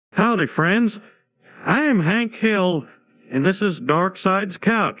Howdy, friends. I am Hank Hill, and this is Dark Side's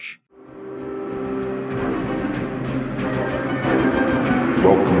Couch.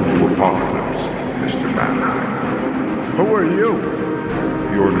 Welcome to Apocalypse, Mr. Mannheim. Who are you?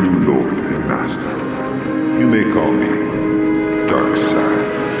 Your new lord and master. You may call me Dark Side.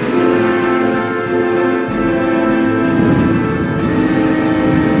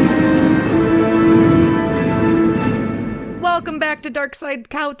 Welcome back to Dark Side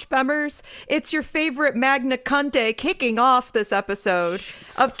Couch, Bummers. It's your favorite Magniconte kicking off this episode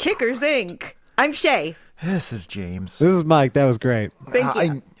of Kickers Inc. I'm Shée. This is James. This is Mike. That was great. Thank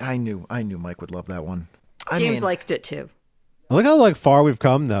you. I knew Mike would love that one. James liked it too. Look how far we've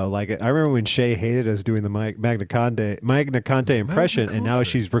come though. I remember when Shée hated us doing the Magniconte impression, and now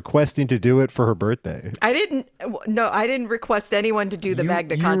she's requesting to do it for her birthday. I didn't request anyone to do the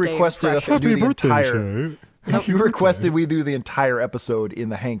Magniconte You requested impression. us to do the entire. Shée. You requested we do the entire episode in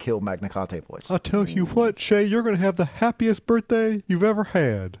the Hank Hill Magniconte voice. I'll tell you what, Shée, you're going to have the happiest birthday you've ever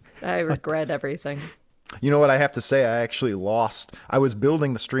had. I regret everything. You know what I have to say? I actually lost. I was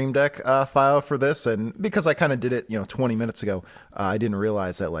building the Stream Deck file for this, and because I kind of did it, 20 minutes ago, I didn't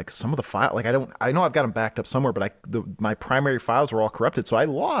realize that some of the file, I know I've got them backed up somewhere, but my primary files were all corrupted, so I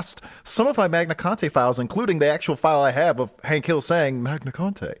lost some of my Magniconte files, including the actual file I have of Hank Hill saying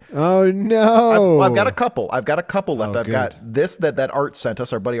Magniconte. Oh no! I've got a couple. I've got a couple left. I've good. got this that Art sent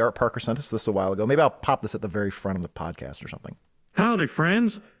us. Our buddy Art Parker sent us this a while ago. Maybe I'll pop this at the very front of the podcast or something. Howdy,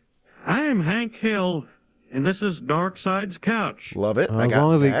 friends. I am Hank Hill, and this is Dark Side's Couch. Love it. As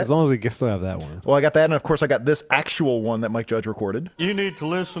long as we can still have that one. Well, I got that, and of course I got this actual one that Mike Judge recorded. You need to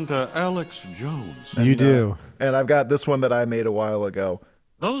listen to Alex Jones. You do. And I've got this one that I made a while ago.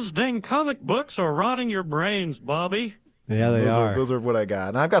 Those dang comic books are rotting your brains, Bobby. Yeah, they are. Those are what I got.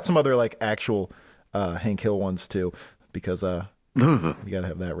 And I've got some other actual Hank Hill ones too, because you got to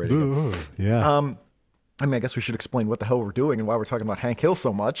have that ready to go. Yeah. I guess we should explain what the hell we're doing and why we're talking about Hank Hill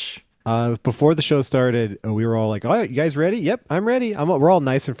so much. Before the show started, we were all like, "Oh, you guys ready? Yep, I'm ready." We're all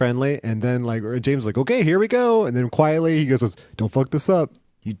nice and friendly, and then James was like, "Okay, here we go," and then quietly he goes, "Don't fuck this up."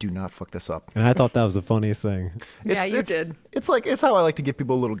 You do not fuck this up. And I thought that was the funniest thing. You did. It's how I like to give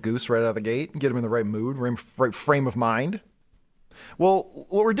people a little goose right out of the gate and get them in the right mood, right frame of mind. Well,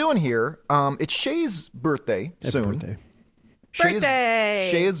 what we're doing here, it's Shay's birthday soon. Birthday.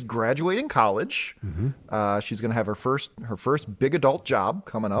 Shée is graduating college. Mm-hmm. She's going to have her first big adult job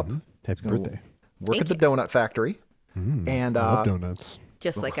coming up. Mm-hmm. Happy birthday. Work Thank at the donut factory. I And love donuts.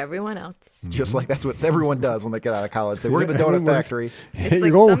 Just like everyone else. just like that's what everyone does when they get out of college. They work at the donut factory. It's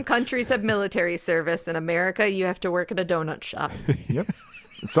like some countries have military service. In America, you have to work at a donut shop. Yep.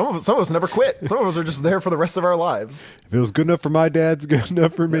 Some of us never quit. Some of us are just there for the rest of our lives. If it was good enough for my dad, it's good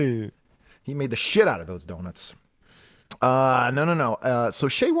enough for me. He made the shit out of those donuts. No. So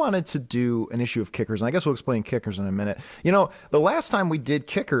Shée wanted to do an issue of Kickers, and I guess we'll explain Kickers in a minute. The last time we did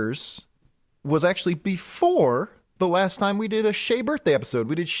Kickers was actually before the last time we did a Shée birthday episode.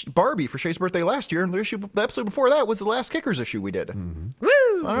 We did Barbie for Shay's birthday last year, and the episode before that was the last Kickers issue we did. Mm-hmm.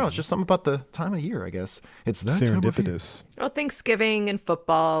 Woo! So I don't know. It's just something about the time of year, I guess. It's that time of year. Serendipitous. Well, Thanksgiving and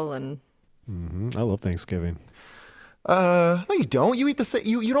football and I love Thanksgiving. No, you don't. You eat the same.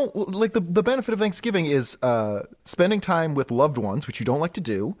 You don't like the benefit of Thanksgiving is spending time with loved ones, which you don't like to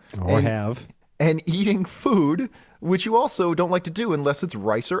do, and eating food, which you also don't like to do unless it's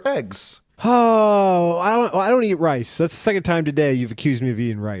rice or eggs. Oh, I don't eat rice. That's the second time today you've accused me of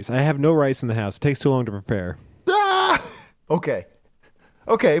eating rice. I have no rice in the house. It takes too long to prepare. Ah! Okay.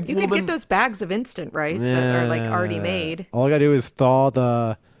 you well, can get those bags of instant rice that are already made. All I gotta do is thaw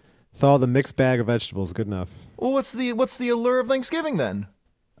the mixed bag of vegetables. Good enough. Well, what's the allure of Thanksgiving then?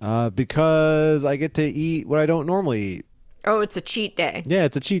 Because I get to eat what I don't normally eat. Oh, it's a cheat day. Yeah,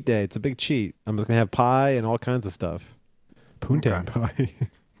 it's a cheat day. It's a big cheat. I'm just gonna have pie and all kinds of stuff. Poontang pie.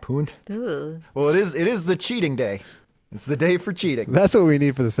 Ugh. Well, it is the cheating day. It's the day for cheating. That's what we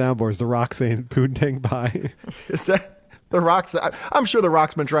need for the soundboards. The Rock saying poontang pie. Is that the Rock's? I'm sure the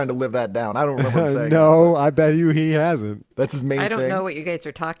Rock's been trying to live that down. I don't remember him saying No, I bet you he hasn't. that's his main thing. I don't know what you guys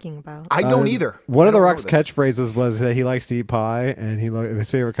are talking about. I don't either. One of I the don't Rock's know this. catchphrases was that he likes to eat pie, and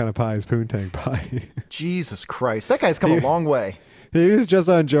his favorite kind of pie is poontang pie. Jesus Christ, that guy's come a long way. He was just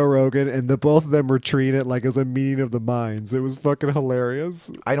on Joe Rogan, and both of them were treating it like it was a meeting of the minds. It was fucking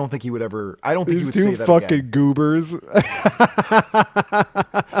hilarious. I don't think he would ever. I don't think These he would two say that fucking again. goobers.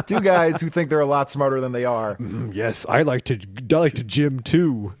 Two guys who think they're a lot smarter than they are. Yes, I like to gym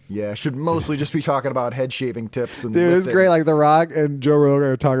too. Yeah, should mostly just be talking about head shaving tips and. Dude, it's lifting. great. Like The Rock and Joe Rogan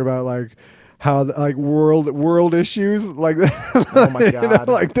are talking about how like world issues like Oh my you know, God.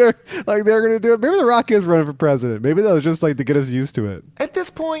 like they're gonna do it. Maybe The Rock is running for president. Maybe that was just like to get us used to it. At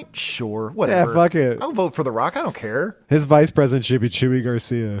this point, sure, whatever. Yeah, fuck it. I'll vote for The Rock. I don't care. His vice president should be Chewy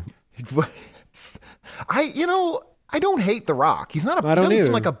Garcia. I don't hate The Rock. He's not. I He don't doesn't seem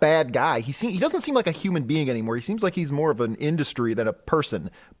either. like a bad guy. He doesn't seem like a human being anymore. He seems like he's more of an industry than a person.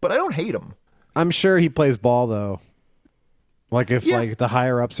 But I don't hate him. I'm sure he plays ball though. Like if Yeah. like the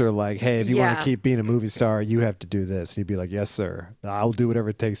higher ups are like, hey, if you want Yeah. to keep being a movie star, you have to do this. And he'd be like, yes, sir. I'll do whatever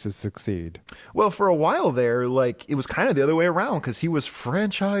it takes to succeed. Well, for a while there, like it was kind of the other way around because he was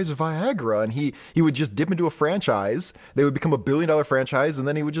franchise Viagra, and he would just dip into a franchise. They would become $1 billion franchise, and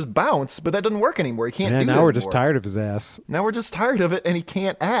then he would just bounce. But that doesn't work anymore. He can't And do that now we're just anymore. tired of his ass. Now we're just tired of it, and he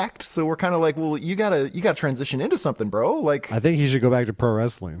can't act. So we're kind of like, well, you gotta transition into something, bro. Like I think he should go back to pro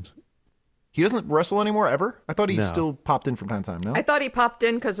wrestling. he doesn't wrestle anymore ever. I thought he No. still popped in from time to time. No. I thought he popped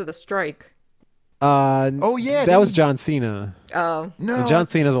in because of the strike. Oh, yeah, that was didn't- John Cena. Oh, No. And John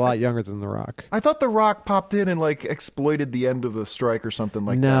Cena's a lot younger than The Rock. I thought The Rock popped in and like exploited the end of the strike or something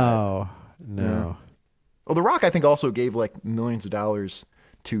like that. No. Well, The Rock, I think, also gave like millions of dollars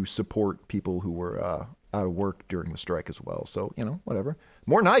to support people who were out of work during the strike as well. So, whatever.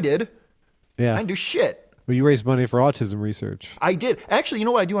 More than I did. Yeah. I didn't do shit. Well, you raised money for autism research. I did. Actually, you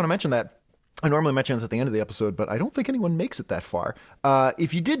know what? I do want to mention that. I normally mention this at the end of the episode, but I don't think anyone makes it that far.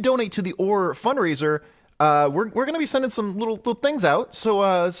 If you did donate to the OR fundraiser, we're going to be sending some little things out.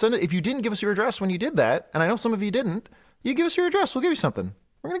 So send it. If you didn't give us your address when you did that, and I know some of you didn't, you give us your address. We'll give you something.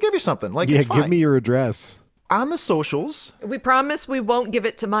 We're going to give you something. Like, Yeah, it's fine. give me your address. On the socials. we promise we won't give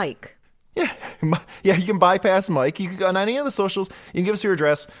it to Mike. Yeah, yeah. You can bypass Mike. You can on any of the socials. You can give us your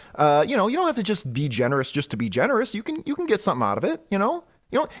address. You don't have to just be generous just to be generous. You can get something out of it. You don't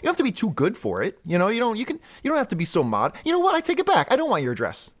have to be too good for it. You don't have to be so mod. You know what? I take it back. I don't want your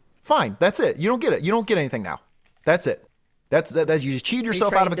address. Fine, that's it. You don't get it. You don't get anything now. That's it. That's you just cheat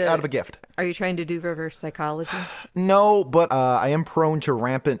yourself out of a gift. Are you trying to do reverse psychology? No, but I am prone to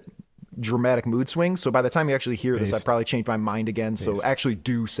rampant dramatic mood swings. So by the time you actually hear this, I've probably changed my mind again. So actually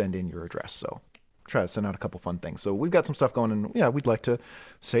do send in your address. So try to send out a couple fun things. So we've got some stuff going, and yeah, we'd like to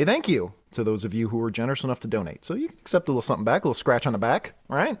say thank you to those of you who were generous enough to donate. So you can accept a little something back, a little scratch on the back.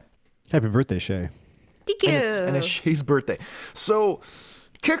 All right. Happy birthday, Shée. Thank you. And it's Shay's birthday. So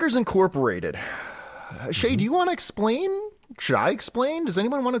Kickers Incorporated. Shée, do you want to explain? Should I explain? Does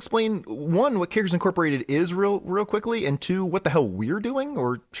anyone want to explain, one, what Kickers Incorporated is real quickly, and two, what the hell we're doing,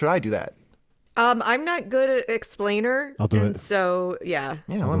 or should I do that? I'm not good at explainer. I'll do and it. So yeah.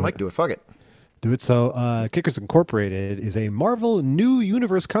 Yeah, let Mike do it. Fuck it. Do it. So, Kickers Incorporated is a Marvel New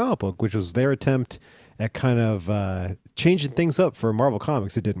Universe comic book, which was their attempt at kind of changing things up for Marvel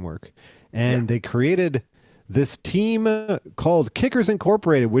Comics. It didn't work. And they created this team called Kickers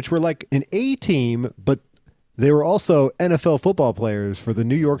Incorporated, which were like an A team, but they were also NFL football players for the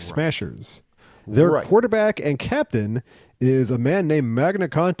New York Smashers. Their quarterback and captain is a man named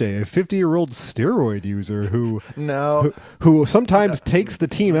Magniconte, a 50-year-old steroid user who sometimes takes the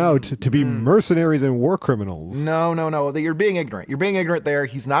team out to be mercenaries and war criminals. No. You're being ignorant. You're being ignorant there.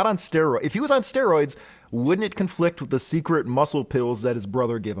 He's not on steroids. If he was on steroids, wouldn't it conflict with the secret muscle pills that his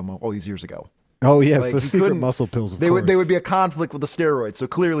brother gave him all these years ago? Oh, yes, Like, the he secret couldn't- muscle pills, of They course. would be a conflict with the steroids, so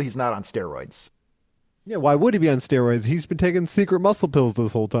clearly he's not on steroids. Yeah, why would he be on steroids? He's been taking secret muscle pills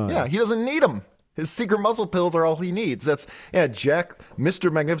this whole time. Yeah, he doesn't need them. His secret muscle pills are all he needs. That's Jack,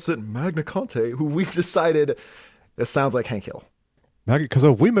 Mr. Magnificent Magniconte, who we've decided that sounds like Hank Hill. Because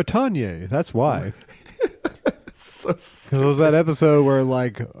of Wimatanye. That's why. So Because it was that episode where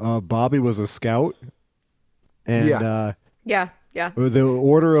like Bobby was a scout, and Yeah. the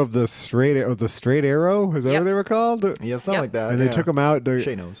Order of the Straight Arrow, is that Yep. what they were called? yeah, something Yep. like that. And they took him out to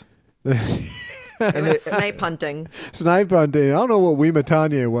Shea knows. He went snipe hunting. snipe hunting. I don't know what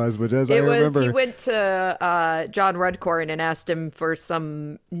Wimatanye was, but as I remember, He went to John Rudcorn and asked him for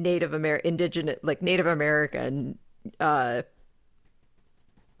some Native American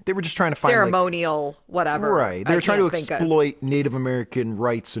They were just trying to find ceremonial whatever. Right. They I were trying to can't think of. exploit Native American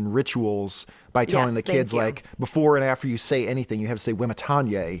rites and rituals by telling Yes, the kids, thank you. like, before and after you say anything, you have to say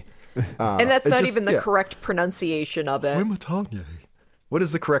Wimatanye. And that's it's not just- even the yeah. correct pronunciation of it. Wimatanye. What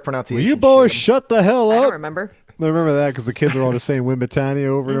is the correct will pronunciation? you boys Shane? shut the hell I up? don't remember. I remember that because the kids were all just saying Wimatanye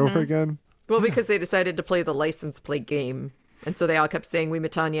over and over again. Well, because they decided to play the license plate game. And so they all kept saying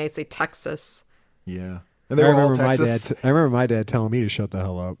Wimatanye, say Texas. Yeah. And they were all Texas. I remember my dad telling me to shut the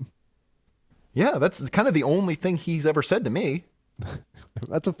hell up. Yeah, that's kind of the only thing he's ever said to me.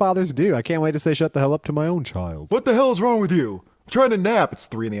 That's what fathers do. I can't wait to say shut the hell up to my own child. What the hell is wrong with you? I'm trying to nap. It's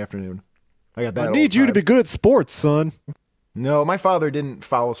 3 PM. I got that. I need you to be good at sports, son. No, my father didn't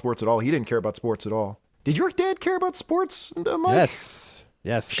follow sports at all. He didn't care about sports at all. Did your dad care about sports, Mike?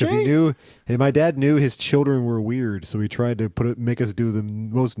 Yes, because Shée? he knew. Hey, my dad knew his children were weird, so he tried to make us do the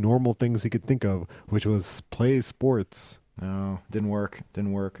most normal things he could think of, which was play sports. No, didn't work.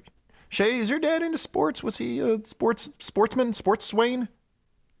 Shée, is your dad into sports? Was he a sportsman, sports swain?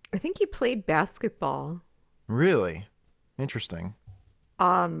 I think he played basketball. Really? Interesting.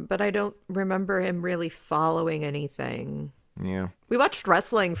 But I don't remember him really following anything. Yeah. We watched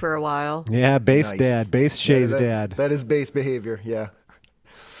wrestling for a while. Yeah, base Nice. dad, base Shay's dad. That is base behavior, yeah.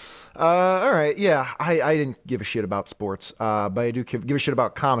 All right, yeah. I didn't give a shit about sports, but I do give a shit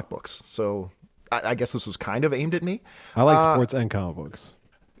about comic books. So I guess this was kind of aimed at me. I like sports and comic books.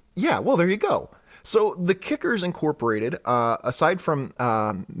 Yeah, well, there you go. So the Kickers Incorporated, aside from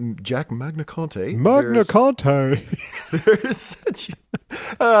Jack Magniconte, Magniconte. there's such...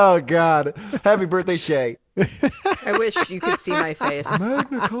 Oh, God. Happy birthday, Shea. I wish you could see my face.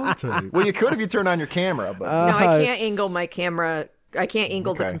 Magniconte. Well, you could if you turned on your camera, but... No, I can't angle my camera. I can't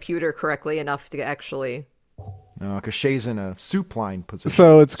angle the Okay. computer correctly enough to actually... No, because Shea's in a supine position.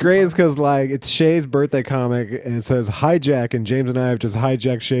 So it's great because like it's Shay's birthday comic and it says hijack, and James and I have just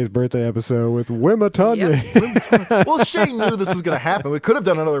hijacked Shay's birthday episode with Wimatanya. Well, Shea knew this was going to happen. We could have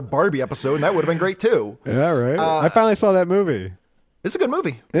done another Barbie episode, and that would have been great, too. Yeah, right. I finally saw that movie. It's a good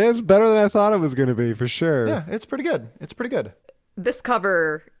movie. It's better than I thought it was going to be, for sure. Yeah, it's pretty good. It's pretty good. This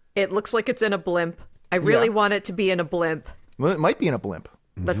cover, it looks like it's in a blimp. I really Yeah. want it to be in a blimp. Well, it might be in a blimp.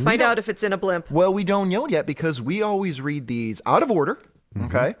 Let's find out if it's in a blimp. Well, we don't know yet because we always read these out of order,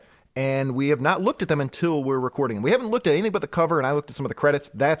 okay? And we have not looked at them until we're recording them. We haven't looked at anything but the cover, and I looked at some of the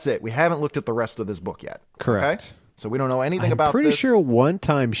credits. That's it. We haven't looked at the rest of this book yet. Correct. Okay? So we don't know anything I'm about pretty this. sure one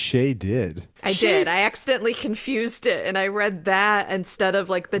time Shay did. I did. I accidentally confused it, and I read that instead of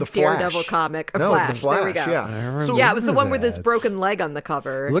like the Flash. Daredevil comic. Or No, Flash. it's the Flash. There we go. Yeah. So Yeah, it was the one with his that. broken leg on the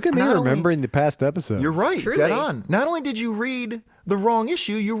cover. Look at me Not only- remembering the past episodes. You're right. Truly. Dead on. Not only did you read the wrong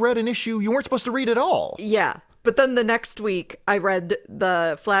issue, you read an issue you weren't supposed to read at all. Yeah. But then the next week, I read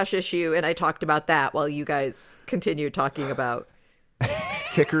the Flash issue, and I talked about that while you guys continued talking about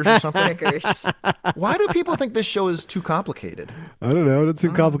Kickers or something. Kickers. Why do people think this show is too complicated? I don't know. It doesn't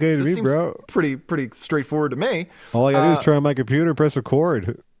seem complicated to This me, seems bro. pretty straightforward to me. All I gotta do is turn on my computer and press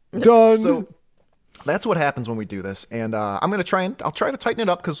record. Done. So that's what happens when we do this, and I'll try to tighten it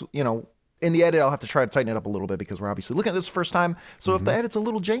up because in the edit I'll have to try to tighten it up a little bit because we're obviously looking at this the first time. So if the edit's a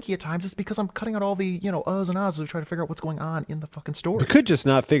little janky at times, it's because I'm cutting out all the uhs and ahs to try to figure out what's going on in the fucking story. we could just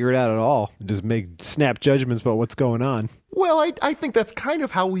not figure it out at all. Just make snap judgments about what's going on. Well, I think that's kind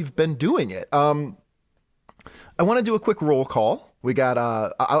of how we've been doing it. I want to do a quick roll call. We got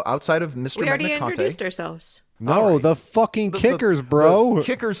outside of Mr. We already Magniconte. introduced ourselves. No, the fucking kickers, bro. The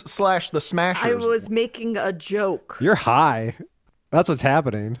kickers / the smashers. I was making a joke. You're high. That's what's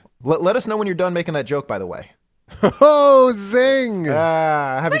happening. Let us know when you're done making that joke, by the way. Oh, zing!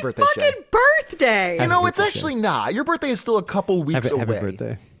 Happy birthday, Shay. Fucking birthday. You know, it's actually not. Your birthday is still a couple weeks Happy away.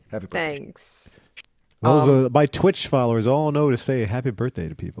 birthday. Happy birthday. Thanks. Those my Twitch followers all know to say happy birthday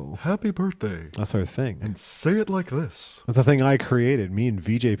to people. Happy birthday. That's our thing. And say it like this. That's the thing I created. Me and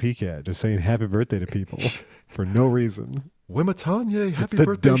VJ Pcat just saying happy birthday to people for no reason. Wimatanye, happy It's the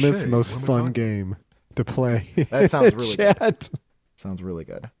birthday, dumbest, Shay. most fun Wimatanye. game to play. That sounds really good. Chat. Sounds really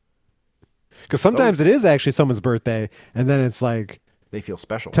good. Because sometimes it is actually someone's birthday, and then it's like They feel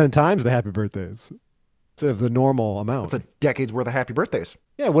special. 10 times the happy birthdays instead of the normal amount. It's a decade's worth of happy birthdays.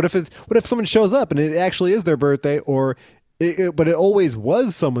 Yeah, what if someone shows up and it actually is their birthday, or but it always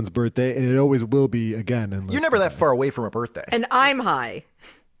was someone's birthday and it always will be again? Unless You're never that far away from a birthday. And I'm high.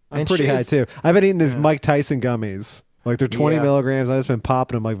 I'm and pretty high Shay's- too. I've been eating these Mike Tyson gummies. Like they're 20 Yeah. milligrams. I've just been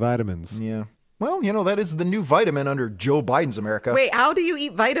popping them like vitamins. Yeah. Well, that is the new vitamin under Joe Biden's America. Wait, how do you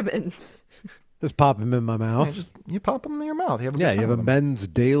eat vitamins? Just pop them in my mouth. You pop them in your mouth. You have a good Yeah, time you have a with them. men's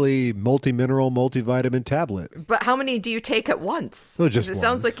daily multi-mineral, multivitamin tablet. But how many do you take at once? Oh, just 'Cause it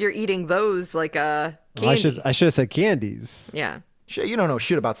sounds one. like you're eating those like a Well, I candy. should have said candies. Yeah. Shay, you don't know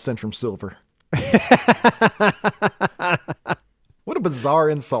shit about Centrum Silver. What a bizarre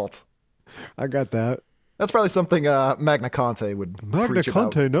insult. I got that. That's probably something Magniconte would preach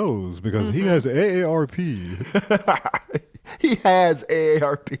about. Magniconte knows because he has AARP. He has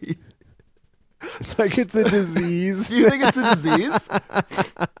AARP. Like it's a disease. Do you think it's a disease?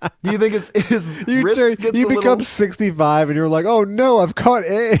 Do you think it's his wrist gets You a become little... 65 and you're like, oh no, I've caught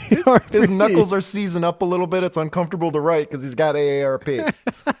AARP. His knuckles are seizing up a little bit. It's uncomfortable to write because he's got AARP.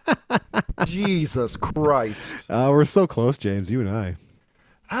 Jesus Christ. We're so close, James, you and I.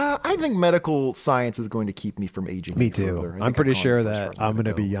 I think medical science is going to keep me from aging. Me any too. further. I I'm think pretty gone sure the first that route I'm going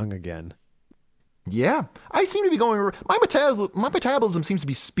to go. be young again. Yeah, I seem to be going. My metabolism seems to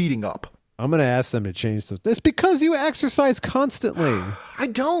be speeding up. I'm going to ask them to change this. It's because you exercise constantly. I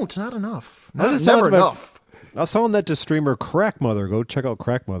don't. Not enough. I was Never enough. I was telling that to streamer Crackmother. Go check out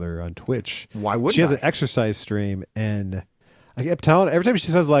Crackmother on Twitch. Why wouldn't she has I? an exercise stream, and I kept telling every time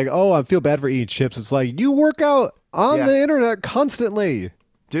she says like, "Oh, I feel bad for eating chips," it's like you work out on Yeah. the internet constantly.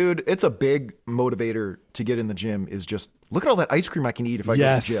 Dude, it's a big motivator to get in the gym. Is just look at all that ice cream I can eat if I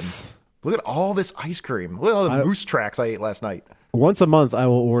go to the gym. Look at all this ice cream. Look at all the moose tracks I ate last night. Once a month, I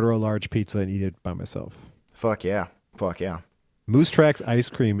will order a large pizza and eat it by myself. Fuck yeah. Fuck yeah. Moose Tracks ice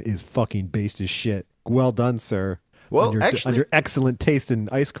cream is fucking based as shit. Well done, sir. Well, on actually, your excellent taste in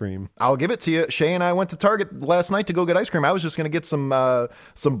ice cream. I'll give it to you. Shée and I went to Target last night to go get ice cream. I was just going to get some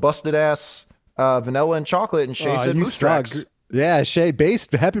busted ass vanilla and chocolate, and Shée said you Moose Tracks. Yeah,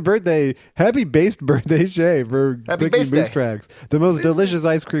 Shée, happy birthday, Shée, for Happy picking based Moose day. Tracks. The most delicious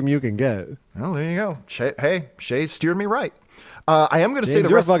ice cream you can get. Well, there you go. Shée steered me right. I am going to say James, the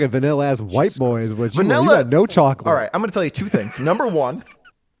you're rest. a fucking vanilla ass white boy is what you Vanilla. You got no chocolate. All right, I'm going to tell you two things. Number one,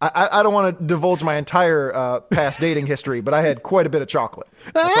 I don't want to divulge my entire past dating history, but I had quite a bit of chocolate.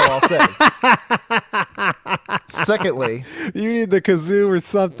 That's all I'll say. Secondly, You need the kazoo or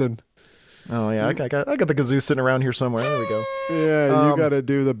something. oh yeah, I got the kazoo sitting around here somewhere. There we go. Yeah, you gotta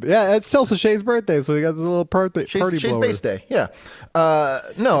do the. Yeah, it's also Shay's birthday, so we got this little party Shay's blower. base day. Yeah.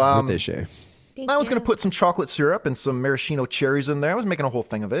 No. Birthday Shay. I was going to put some chocolate syrup and some maraschino cherries in there. I was making a whole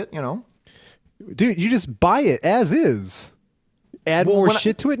thing of it, you know. Dude, you just buy it as is. Add Well, more when I-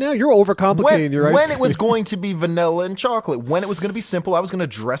 shit to it now? You're overcomplicating your ice when cream. it was going to be vanilla and chocolate, when it was going to be simple, I was going to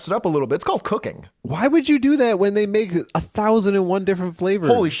dress it up a little bit. It's called cooking. Why would you do that when they make 1,001 different flavors?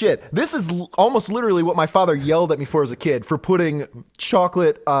 Holy shit. This is almost literally what my father yelled at me for as a kid, for putting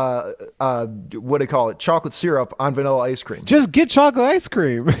chocolate, what do you call it? Chocolate syrup on vanilla ice cream. Just get chocolate ice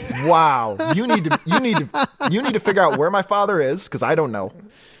cream. Wow. You need to figure out where my father is, because I don't know,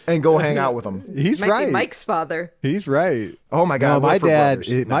 and go hang out with him. He's Might right. be Mike's father. He's right. Oh my No, God. my Wilford dad.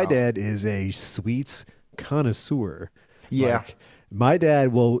 Brothers. My No. dad is a sweets connoisseur. Yeah. Like, my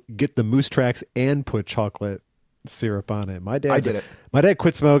dad will get the Moose Tracks and put chocolate syrup on it. My dad. I did it. My dad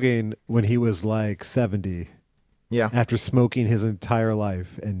quit smoking when he was like 70. Yeah. After smoking his entire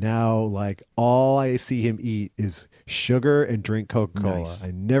life, and now like all I see him eat is sugar and drink Coca-Cola. Nice.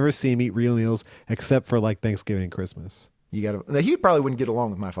 I never see him eat real meals except for like Thanksgiving and Christmas. You got to. He probably wouldn't get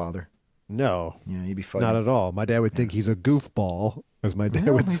along with my father. No, Yeah, he'd be fighting. not at all. My dad would think he's a goofball, as my dad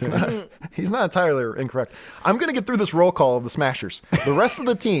would say. He's not entirely incorrect. I'm going to get through this roll call of the Smashers. The rest of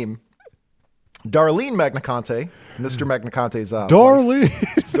the team, Darlene Magniconte, Mr. Magniconte's Darling.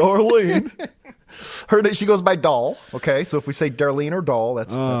 Darlene. Her name, she goes by Doll. Okay, so if we say Darlene or Doll,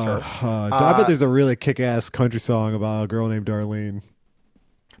 that's her. I bet there's a really kick-ass country song about a girl named Darlene.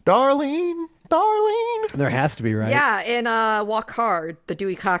 Darlene. There has to be, right? Yeah, in Walk Hard, the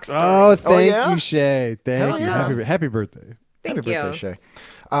Dewey Cox story. Oh, thank yeah? you, Shay. Thank Hell you. yeah. Happy birthday. Thank Happy you. birthday,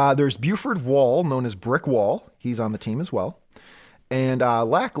 Shée. There's Buford Wall, known as Brick Wall. He's on the team as well. And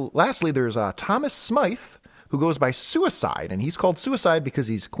lastly, there's Thomas Smythe, who goes by Suicide. And he's called Suicide because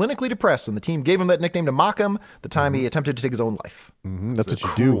he's clinically depressed. And the team gave him that nickname to mock him the time he attempted to take his own life. That's what you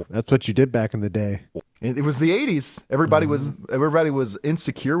do. That's what you did back in the day. It was the 80s. Everybody was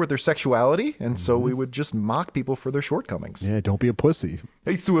insecure with their sexuality. And so we would just mock people for their shortcomings. Yeah, don't be a pussy.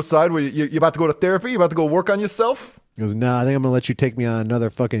 Hey, Suicide, you about to go to therapy? You about to go work on yourself? He goes, nah, I think I'm gonna let you take me on another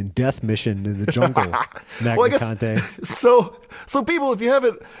fucking death mission in the jungle. Well, I guess, Magniconte. so people, if you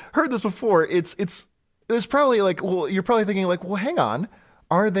haven't heard this before, there's probably like, well, you're probably thinking like, well, hang on,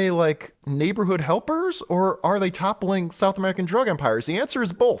 are they like neighborhood helpers or are they toppling South American drug empires? The answer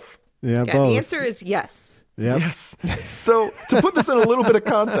is both. Yeah, Yeah, both. the answer is yes. Yep. Yes. So to put this in a little bit of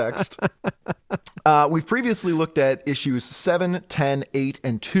context, we've previously looked at issues 7, 10, 8,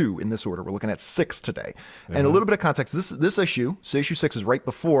 and 2 in this order. We're looking at 6 today. And a little bit of context, this issue, so issue 6 is right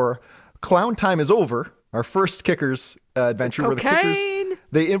before Clown Time is Over, our first Kickers adventure where the Cocaine! Kickers,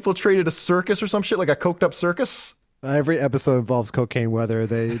 they infiltrated a circus or some shit, like a coked up circus. Every episode involves cocaine, whether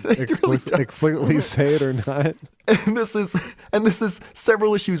they really does. explicitly say it or not. And this is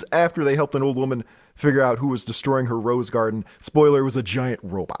several issues after they helped an old woman figure out who was destroying her rose garden. Spoiler, it was a giant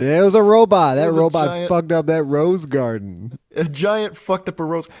robot. Yeah, it was a robot. That was a robot giant- fucked up that rose garden. A giant fucked up a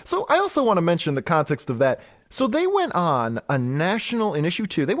rose. So I also want to mention the context of that. So they went on in issue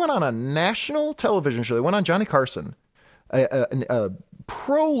 2, they went on a national television show. They went on Johnny Carson. A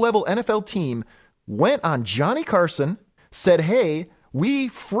pro-level NFL team went on Johnny Carson, said, hey, we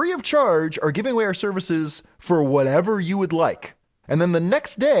free of charge are giving away our services for whatever you would like. And then the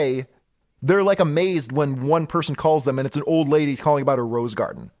next day, they're like amazed when one person calls them and it's an old lady calling about her rose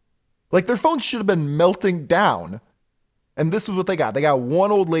garden. Like, their phones should have been melting down. And this is what they got. They got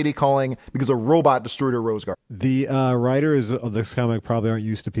one old lady calling because a robot destroyed her rose garden. The writers of this comic probably aren't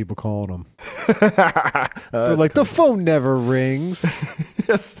used to people calling them. They're like, the phone never rings.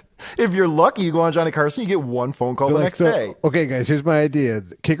 Yes. If you're lucky, you go on Johnny Carson, you get one phone call the next day. Okay, guys, here's my idea.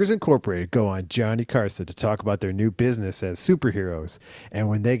 Kickers Incorporated go on Johnny Carson to talk about their new business as superheroes. And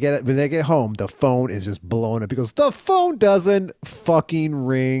when they get home, the phone is just blowing up. He goes, the phone doesn't fucking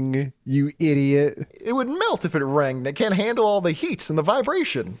ring, you idiot. It would melt if it rang. It can't handle all the heat and the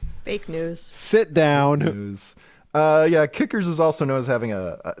vibration. Fake news. Sit down. News. Yeah, Kickers is also known as having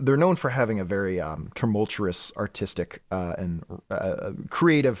they're known for having a very tumultuous, artistic, and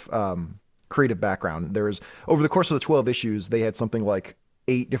creative background. Over the course of the 12 issues, they had something like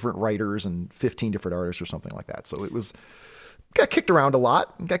 8 different writers and 15 different artists or something like that. So got kicked around a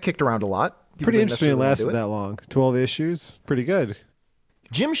lot. People Pretty didn't interesting it necessarily wanna lasted do it. that long. 12 issues. Pretty good.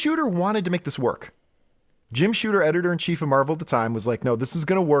 Jim Shooter wanted to make this work. Jim Shooter, editor-in-chief of Marvel at the time, was like, no, this is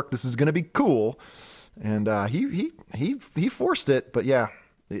going to work. This is going to be cool. And he forced it, but yeah,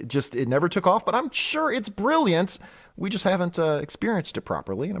 it never took off. But I'm sure it's brilliant. We just haven't experienced it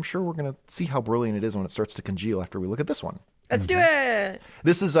properly, and I'm sure we're gonna see how brilliant it is when it starts to congeal after we look at this one. Let's do it.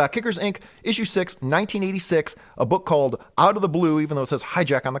 This is Kickers Inc., issue 6, 1986, a book called Out of the Blue, even though it says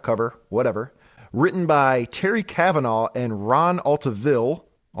hijack on the cover, whatever. Written by Terry Cavanaugh and Ron Altaville.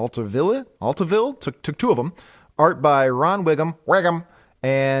 Altaville took 2 of them. Art by Ron Wiggum,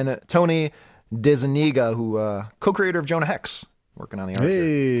 and Tony DeZuniga, who co-creator of Jonah Hex, working on the art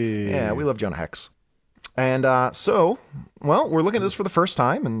here. Yeah, we love Jonah Hex. And we're looking at this for the first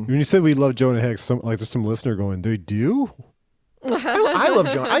time. And When you said we love Jonah Hex, there's some listener going, they do? I love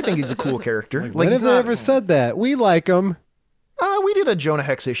Jonah. I think he's a cool character. When have they ever said that? We like him. We did a Jonah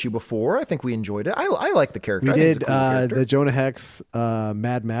Hex issue before. I think we enjoyed it. I like the character. We I think he's did a cool character. the Jonah Hex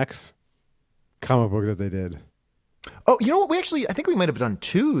Mad Max comic book that they did. Oh, you know what? I think we might have done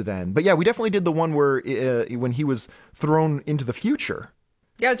 2 then. But yeah, we definitely did the one where when he was thrown into the future.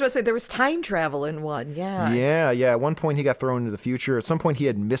 Yeah, I was about to say there was time travel in one. Yeah. Yeah. At one point he got thrown into the future. At some point he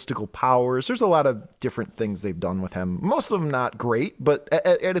had mystical powers. There's a lot of different things they've done with him. Most of them not great, but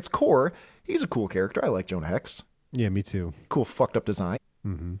at its core, he's a cool character. I like Jonah Hex. Yeah, me too. Cool fucked up design.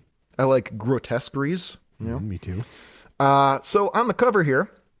 Mm-hmm. I like grotesqueries. You know? Me too. So on the cover here,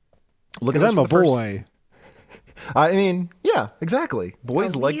 look at I'm a boy. I mean, yeah, exactly.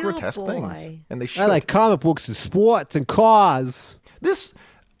 Boys A like real grotesque boy. things, and they should. I like comic books and sports and cars.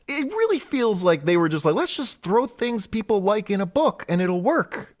 It really feels like they were just like, let's just throw things people like in a book and it'll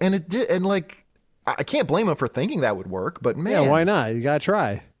work. And it did. And like, I can't blame them for thinking that would work, but man. Yeah, why not? You gotta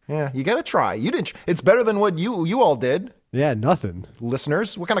try. Yeah, you gotta try. You didn't. It's better than what you all did. Yeah, nothing.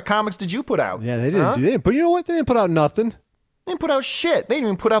 Listeners, what kind of comics did you put out? Yeah, they didn't. But you know what? They didn't put out nothing. They didn't put out shit. They didn't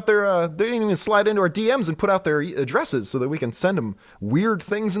even put out their. They didn't even slide into our DMs and put out their addresses so that we can send them weird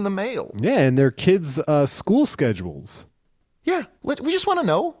things in the mail. Yeah, and their kids' school schedules. Yeah, we just want to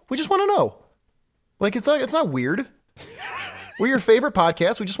know. We just want to know. Like it's not weird. We're your favorite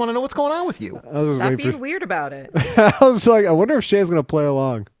podcast. We just want to know what's going on with you. Stop being weird about it. I was like, I wonder if Shay's gonna play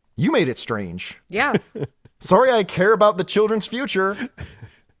along. You made it strange. Yeah. Sorry, I care about the children's future.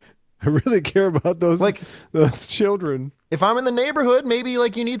 I really care about those children. If I'm in the neighborhood, maybe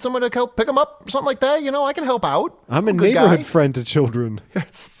like you need someone to help pick them up, something like that. You know, I can help out. I'm a good neighborhood guy. friend to children.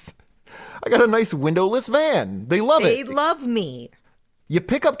 Yes. I got a nice windowless van. They love They it. love me. You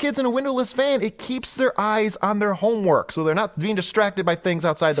pick up kids in a windowless van, it keeps their eyes on their homework, so they're not being distracted by things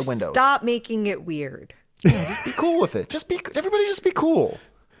outside the windows. Stop making it weird. Yeah, just be cool with it. Everybody just be cool.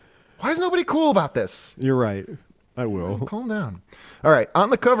 Why is nobody cool about this? You're right. I will. Calm down. All right, on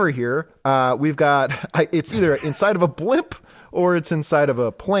the cover here, we've got, it's either inside of a blimp or it's inside of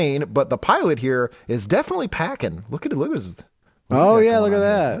a plane, but the pilot here is definitely packing. Look at his. Oh yeah, look at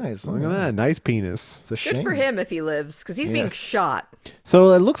that. Nice. Look at that. Nice penis. It's a Good shame. for him if he lives, because he's being shot.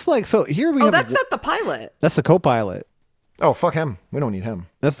 So it looks like here we have That's not the pilot. that's the co-pilot. Oh, fuck him. We don't need him.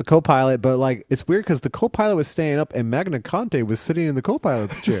 That's the co-pilot, but like it's weird because the co-pilot was staying up and Magniconte was sitting in the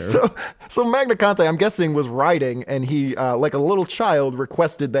co-pilot's chair. So Magniconte, I'm guessing, was riding, and he, like a little child,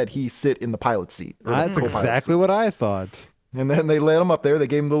 requested that he sit in the pilot seat. That's exactly what I thought. And then they let him up there. They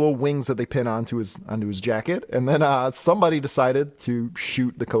gave him the little wings that they pin onto his jacket. And then somebody decided to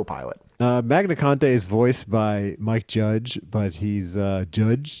shoot the co-pilot. Magniconte is voiced by Mike Judge, but he's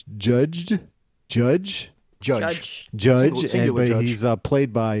judged, Judge. Singular but Judge. he's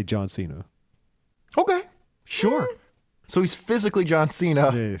played by John Cena. Okay, sure. So he's physically John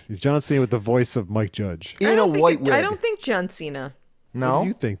Cena Yeah, he's John Cena with the voice of Mike Judge. in a white wig. I don't think John Cena. No? What do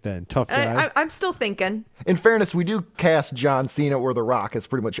you think then? Tough guy? I'm still thinking. In fairness, we do cast John Cena or The Rock as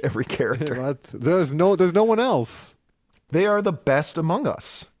pretty much every character. What? There's no one else. They are the best among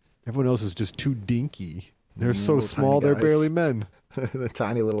us. Everyone else is just too dinky. They're so little small, tiny they're guys. barely men. The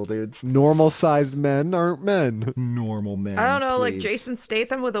tiny little dudes. Normal-sized men aren't men. Normal men. I don't know, like please. Jason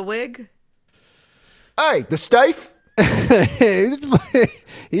Statham with a wig. Hey, the Stafe?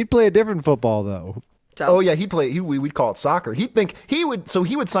 He'd play a different football, though. So, Oh yeah, we'd call it soccer. He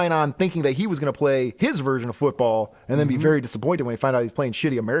would sign on thinking that he was going to play his version of football, and then be very disappointed when he found out he's playing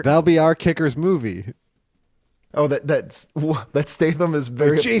shitty American. That'll be our kicker's movie. Oh, that Statham is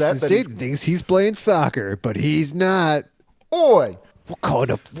very Jason upset. That Statham thinks he's playing soccer, but he's not. Oi! What kind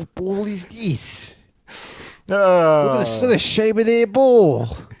of football is this? Look at the shape of their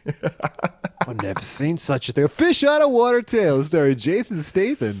ball. I've never seen such a thing. A fish out of water tale starring Jason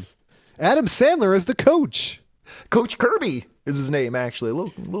Statham. Adam Sandler is the coach. Coach Kirby is his name, actually. A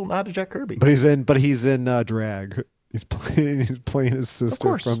little nod to Jack Kirby. But he's in drag. He's playing his sister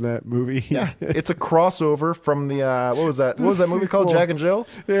course. from that movie. Yeah, it's a crossover from the what was that? What was that movie called? sequel. Jack and Jill.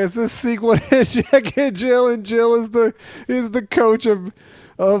 Yeah, it's the sequel to Jack and Jill is the coach of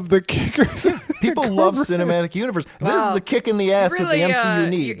the Kickers. People love cinematic universe. This is Wow. the kick in the ass that the MCU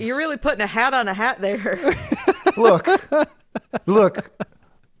needs. You're really putting a hat on a hat there. Look.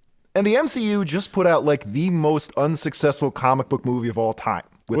 And the MCU just put out like the most unsuccessful comic book movie of all time.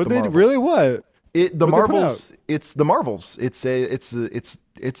 With What the they Marvels. really what? The What'd they put Marvels. It's the Marvels.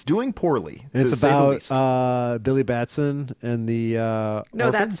 It's doing poorly. And to it's say the about least. Billy Batson and the No,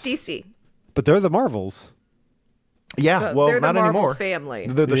 orphans? that's DC. But they're the Marvels. Yeah, well, They're the not Marvel anymore. family.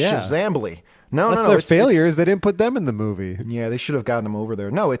 They're the Yeah. Shazambly. No, That's no, their it's- failures. They didn't put them in the movie. Yeah, they should have gotten them over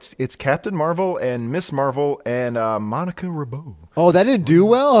there. No, it's Captain Marvel and Miss Marvel and Monica Rambeau. Oh, that didn't do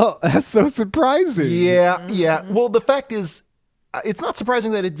well? That's so surprising. Yeah. Well, the fact is, it's not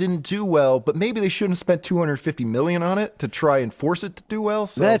surprising that it didn't do well, but maybe they shouldn't have spent $250 million on it to try and force it to do well.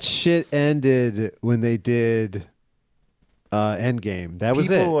 So That shit ended when they did Endgame. That was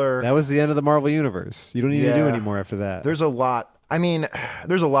People it. are- That was the end of the Marvel Universe. You don't need to do Yeah. any more after that. there's a lot. I mean,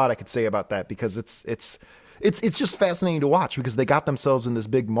 there's a lot I could say about that because it's just fascinating to watch because they got themselves in this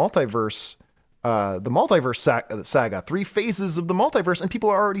big multiverse. The multiverse saga, 3 phases of the multiverse, and people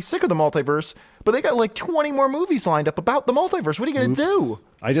are already sick of the multiverse. But they got like 20 more movies lined up about the multiverse. What are you gonna do?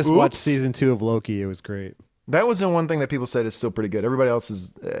 I just watched season 2 of Loki. It was great. That was the one thing that people said is still pretty good. Everything else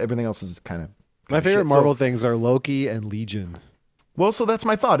is kind of. My favorite shit. Marvel things are Loki and Legion. Well, so that's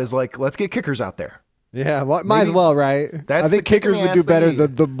my thought. Is like let's get kickers out there. Yeah, well, might as Maybe well, right? that's I the think kick in kickers the would ass do they better need.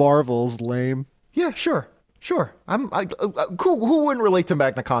 than the Marvels. Lame. Yeah, sure. Who wouldn't relate to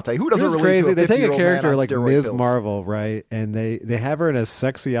Magniconte? Who It doesn't was relate crazy. to a They take a 50-year-old man character on like steroid Ms. pills? Marvel, right? And they have her in a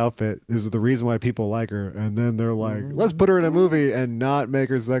sexy outfit. This is the reason why people like her. And then they're like, let's put her in a movie and not make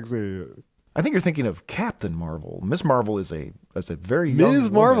her sexy. I think you're thinking of Captain Marvel. Miss Marvel is a very young Ms.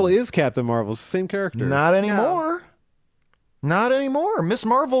 Marvel woman. is Captain Marvel. It's the same character. Not anymore. Not anymore. Miss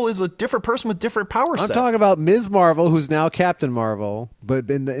Marvel is a different person with different power I'm set. talking about Ms. Marvel, who's now Captain Marvel. But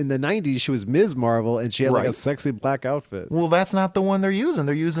in the 90s, she was Ms. Marvel, and she had like a Right. sexy black outfit. Well, that's not the one they're using.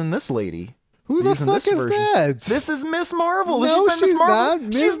 They're using this lady. Who the Using fuck this is version. that? This is Miss Marvel. No, she's been Miss she's Marvel.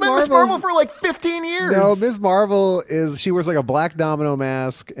 not. She's Miss been Miss Marvel Marvel's- for like 15 years. No, Ms. Marvel she wears like a black domino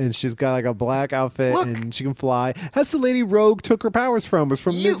mask, and she's got like a black outfit, Look. and she can fly. That's the lady Rogue took her powers from. Was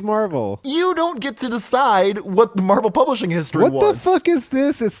from You- Ms. Marvel. You don't get to decide what the Marvel publishing history What was. the fuck is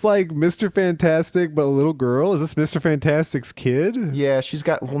this? It's like Mr. Fantastic, but a little girl. Is this Mr. Fantastic's kid? Yeah, she's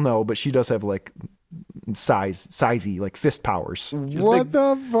got. Well, no, but she does have like sizey, like fist powers. She's What big.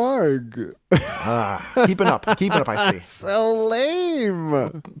 the fuck? Keeping up, I see. So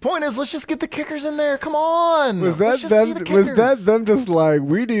lame. Point is, let's just get the kickers in there. Come on. Was Let's that just see them? the Was that kickers. them? Just like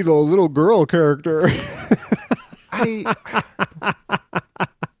we need a little girl character.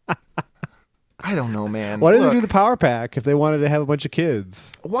 I don't know, man. Why didn't Look, they do the power pack if they wanted to have a bunch of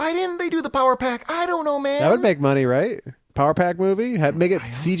kids? Why didn't they do the power pack? I don't know, man. That would make money, right? Power pack movie? Make it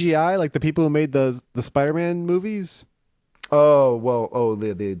CGI like the people who made the Spider-Man movies? Oh well. Oh,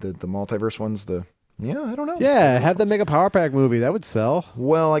 the multiverse ones. Yeah, I don't know. Yeah, have them make a power pack movie. That would sell.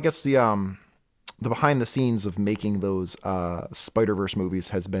 Well, I guess the behind the scenes of making those Spider-Verse movies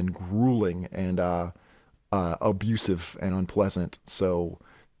has been grueling and abusive and unpleasant. So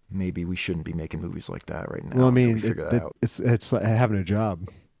maybe we shouldn't be making movies like that right now. Well, I until mean, we figure that out. it's like having a job.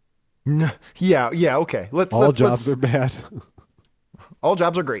 Yeah, okay. All jobs are bad. all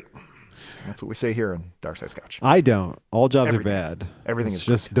jobs are great. That's what we say here on Dark Side Scotch. I don't. All jobs Everything are is- bad. everything Let's is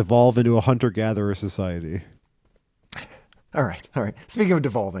just devolve into a hunter-gatherer society. All right. Speaking of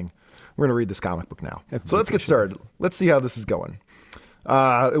devolving, we're going to read this comic book now. Everybody So let's get should. started. Let's see how this is going.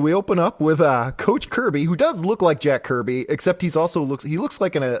 We open up with Coach Kirby, who does look like Jack Kirby, except he looks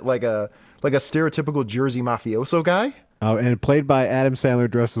like a stereotypical Jersey mafioso guy. Oh, and played by Adam Sandler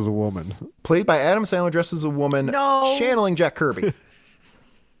dressed as a woman. Played by Adam Sandler dressed as a woman, No. channeling Jack Kirby.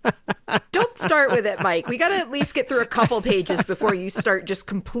 Don't start with it, Mike. We got to at least get through a couple pages before you start just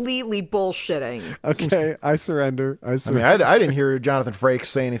completely bullshitting. Okay, I surrender. I mean, I didn't hear Jonathan Frakes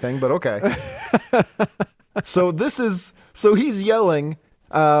say anything, but okay. So he's yelling,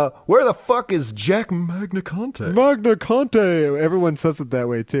 where the fuck is Jack Magniconte? Magniconte. Everyone says it that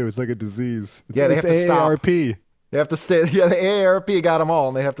way too. It's like a disease. Yeah, they have to stop. AARP. They have to stay. Yeah, the AARP got them all,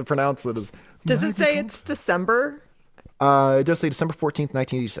 and they have to pronounce it as. Does it say it's December? It does say December 14th,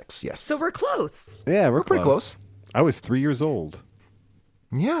 1986. Yes. So we're close. Yeah, we're pretty close. I was 3 years old.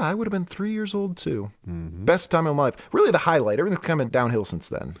 Yeah, I would have been 3 years old too. Best time of my life. Really the highlight. Everything's coming downhill since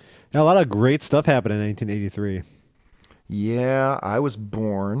then. Now, a lot of great stuff happened in 1983. Yeah, I was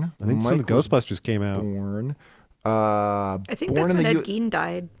born. I think some of the Ghostbusters came out. Born. I think that's when Ed Gein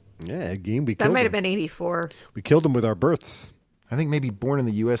died. Yeah, Ed Gein. That might have been 84. We killed him with our births. I think maybe Born in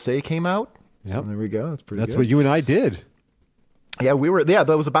the USA came out. Yep. So there we go. That's pretty That's good. what you and I did. Yeah, we were. Yeah,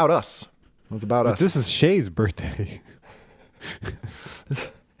 that was about us. It was about us. This is Shay's birthday.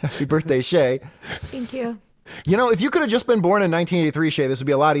 Happy birthday, Shée. Thank you. You know, if you could have just been born in 1983, Shée, this would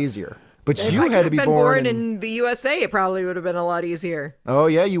be a lot easier. But If you I had to be been born in the USA, it probably would have been a lot easier. Oh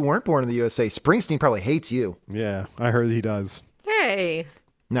yeah, you weren't born in the USA. Springsteen probably hates you. Yeah, I heard he does. Hey.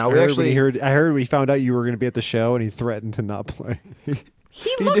 Now I we heard actually I heard we found out you were going to be at the show, and he threatened to not play.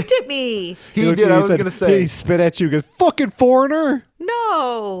 He looked at me. he looked did. at you I and was said- gonna say. He spit at you. Goes, fucking foreigner.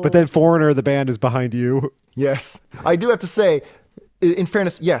 No. But then Foreigner, the band, is behind you. Yes, I do have to say. In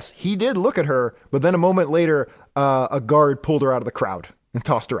fairness, yes, he did look at her, but then a moment later, a guard pulled her out of the crowd and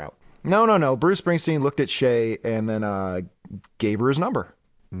tossed her out. No. Bruce Springsteen looked at Shée and then gave her his number.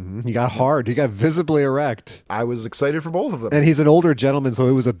 He got hard. He got visibly erect. I was excited for both of them. And he's an older gentleman, so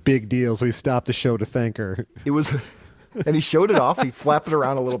it was a big deal. So he stopped the show to thank her. It was, and he showed it off. He flapped it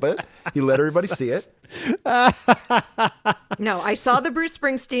around a little bit. He let everybody see it. No, I saw the Bruce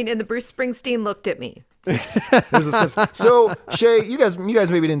Springsteen, and the Bruce Springsteen looked at me. There's a Simpsons. So Shée, you guys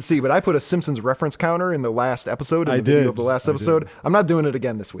maybe didn't see, but I put a Simpsons reference counter in the last episode. In the video of the last episode. I'm not doing it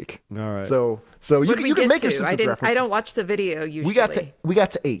again this week. All right. So What you did can we make get your to? Simpsons references. I don't watch the video usually. We got to 8.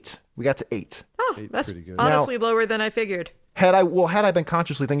 We got to 8. Oh, Eight's that's pretty good. honestly lower than I figured. Had I been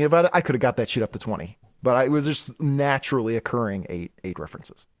consciously thinking about it, I could have got that shit up to 20. But it was just naturally occurring 8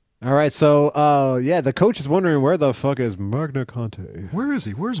 references. All right, so yeah, the coach is wondering where the fuck is Magniconte? Where is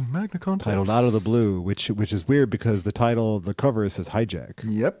he? Where's Magniconte? Titled Out of the Blue, which is weird because the title of the cover says hijack.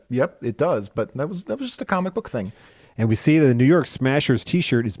 Yep, it does. But that was just a comic book thing. And we see the New York Smashers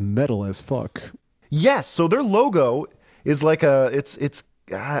t-shirt is metal as fuck. Yes, so their logo is like it's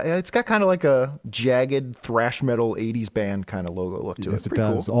got kind of like a jagged thrash metal 80s band kind of logo look to it. Yes, it Pretty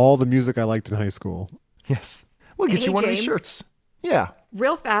does. cool. All the music I liked in high school. Yes. We'll get Hey, you one of these James. shirts. Yeah.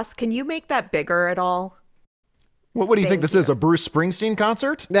 Real fast, can you make that bigger at all? What do you think Thank this is? A Bruce Springsteen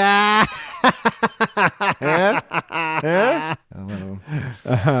concert? Ah!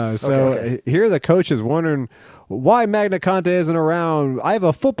 Okay. Here the coach is wondering why Magniconte isn't around. I have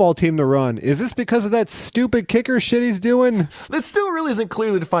a football team to run. Is this because of that stupid kicker shit he's doing? It still really isn't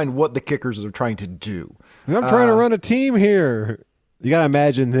clearly defined what the Kickers are trying to do. I'm trying to run a team here. You got to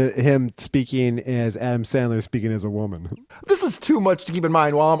imagine him speaking as Adam Sandler speaking as a woman. This is too much to keep in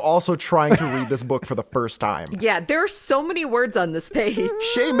mind while I'm also trying to read this book for the first time. Yeah, there are so many words on this page.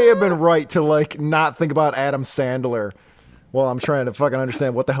 Shée may have been right to not think about Adam Sandler while I'm trying to fucking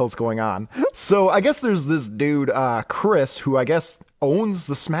understand what the hell's going on. So I guess there's this dude, Chris, who I guess owns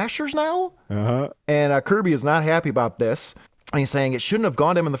the Smashers now. Uh-huh. And Kirby is not happy about this. And he's saying it shouldn't have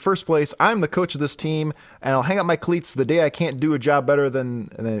gone to him in the first place. I'm the coach of this team, and I'll hang up my cleats the day I can't do a job better than,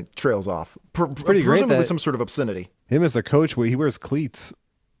 and then it trails off. Pretty great Presumably that- some sort of obscenity. Him as the coach, he wears cleats.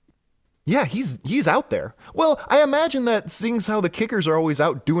 Yeah, he's out there. Well, I imagine that seeing as how the Kickers are always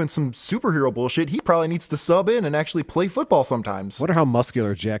out doing some superhero bullshit, he probably needs to sub in and actually play football sometimes. Wonder how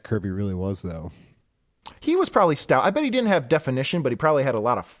muscular Jack Kirby really was, though. He was probably stout. I bet he didn't have definition, but he probably had a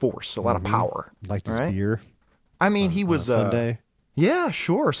lot of force, a lot of power. Liked his All right? beer. I mean, he was Sunday. Yeah,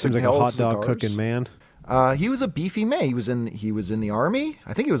 sure. Seems like a hot dog cooking man. He was a beefy man. He was in the army.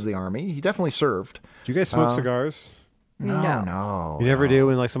 I think it was the army. He definitely served. Do you guys smoke cigars? No. You never do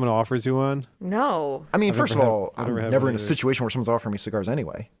when someone offers you one? No. I mean, I've first of never had- all, I've I'm never had never one in a either. situation where someone's offering me cigars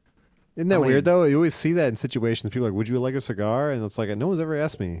anyway. Isn't that I mean- weird though? You always see that in situations. People are like, "Would you like a cigar?" And it's like, no one's ever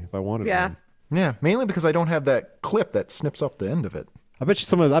asked me if I wanted Yeah. one. Yeah, mainly because I don't have that clip that snips off the end of it. I bet you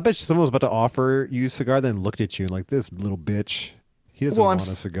someone was about to offer you a cigar, then looked at you and like, this little bitch. He doesn't want a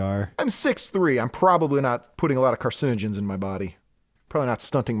cigar. I'm 6'3". I'm probably not putting a lot of carcinogens in my body. Probably not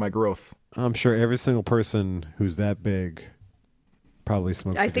stunting my growth. I'm sure every single person who's that big probably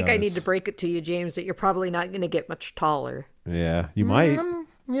smokes I think I cigars. need to break it to you, James, that you're probably not going to get much taller. Yeah, you might.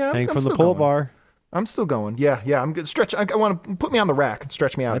 Yeah, Hang I'm from the still pull going. bar. I'm still going. Yeah, I'm good. Stretch. I want to put me on the rack and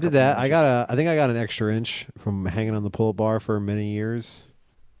stretch me out. I did that. I think I got an extra inch from hanging on the pull bar for many years.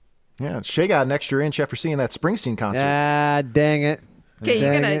 Yeah, Shée got an extra inch after seeing that Springsteen concert. Ah, dang it.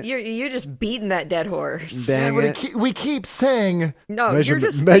 Okay, you're just beating that dead horse. Dang Yeah, it. we keep saying. No, you're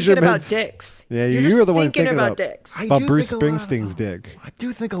just thinking about dicks. Yeah, you're you were just the one thinking thinking about dicks. I About do Bruce think a lot Springsteen's about- dick. I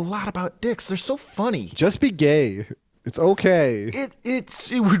do think a lot about dicks. They're so funny. Just be gay. It's okay.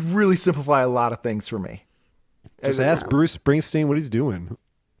 It would really simplify a lot of things for me. Just ask Bruce Springsteen what he's doing.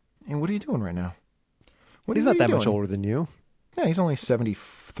 And what are you doing right now? He's not that much older than you. Yeah, he's only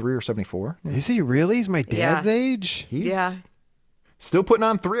 73 or 74. Yeah. Is he really? He's my dad's Yeah. age? He's Yeah. still putting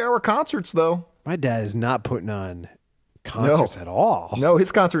on 3-hour concerts, though. My dad is not putting on concerts at all. No,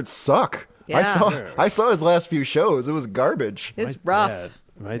 his concerts suck. Yeah. I saw his last few shows. It was garbage. It's rough.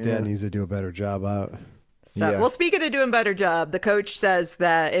 My dad needs to do a better job out. So, Yeah. well, speaking of doing a better job, the coach says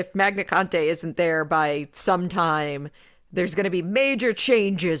that if Magniconte isn't there by some time, there's going to be major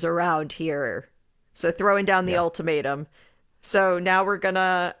changes around here. So throwing down the ultimatum. So now we're going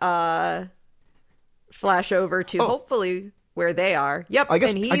to flash over to hopefully where they are. Yep, I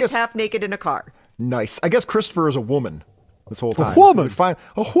guess- and I he's guess- half naked in a car. Nice. I guess Christopher is a woman this whole time. woman?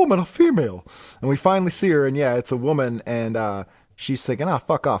 A woman, a female. And we finally see her, and yeah, it's a woman, and she's thinking,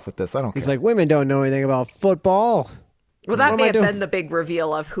 fuck off with this. I don't He's care. like, women don't know anything about football. Well, that What am may I have doing? been the big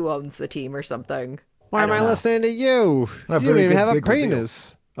reveal of who owns the team or something. Why am I listening to you? A You don't very even good have a big reveal.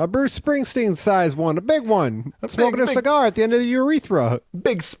 penis. A Bruce Springsteen size one, a big one. Smoking a big- cigar at the end of the urethra.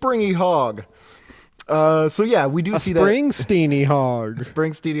 Big springy hog. So yeah, we do A see that. Springsteeny hog.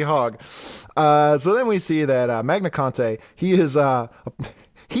 Springsteen hog. So then we see that Magniconte, he's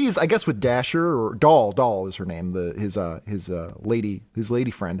I guess with Dasher or Doll is her name, his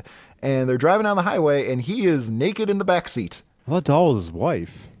lady friend, and they're driving down the highway, and he is naked in the back seat. I thought Doll was his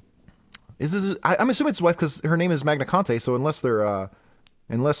wife. I'm assuming it's his wife because her name is Magniconte. So unless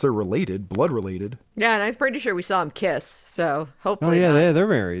they're related, blood related. Yeah, and I'm pretty sure we saw him kiss. So hopefully, Oh yeah, not. they're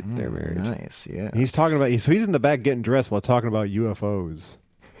married. They're married. Nice, yeah. He's talking about. So he's in the back getting dressed while talking about UFOs.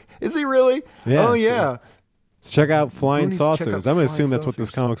 Is he really? Yeah, Oh so- yeah. Check out flying Goonies, check out saucers. I'm gonna assume flying that's what this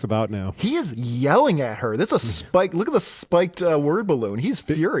saucers. comic's about now. He is yelling at her. That's a spike. Look at the spiked word balloon. He's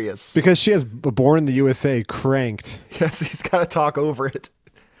furious. Because she has Born in the USA cranked. Yes, he's got to talk over it.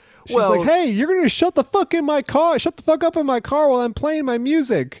 She's like, "Hey, you're gonna shut the fuck in my car. Shut the fuck up in my car while I'm playing my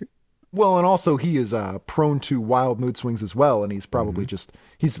music." Well, and also he is prone to wild mood swings as well, and he's probably Mm-hmm.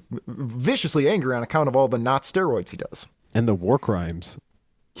 he's viciously angry on account of all the not steroids he does. And the war crimes.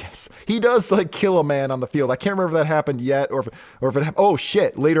 Yes, he does like kill a man on the field. I can't remember if that happened yet, or if it happened. Oh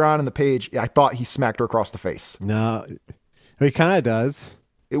shit! Later on in the page, I thought he smacked her across the face. No, he kind of does.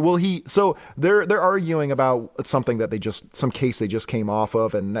 So they're arguing about something that some case they just came off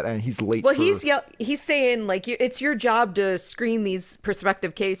of, and he's late. Well, for- he's saying like it's your job to screen these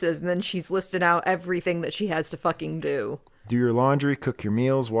prospective cases, and then she's listing out everything that she has to fucking do. do your laundry, cook your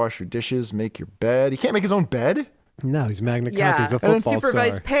meals, wash your dishes, make your bed. He can't make his own bed. No, he's Magniconte. Yeah, He's a and then football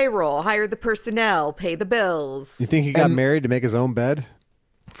supervise star. payroll, hire the personnel, pay the bills. You think he got And- married to make his own bed?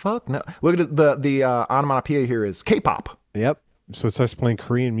 Fuck no! Look at the onomatopoeia here is K-pop. Yep. So it starts playing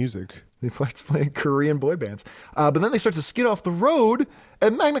Korean music. They start playing Korean boy bands. But then they start to skid off the road,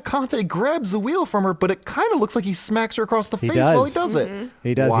 and Magniconte grabs the wheel from her, but it kind of looks like he smacks her across the face while he does. does it.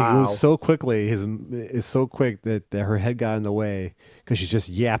 He does. Wow. He moves so quickly. His is so quick that her head got in the way because she's just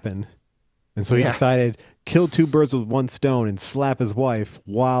yapping. And so he Yeah. decided kill two birds with one stone and slap his wife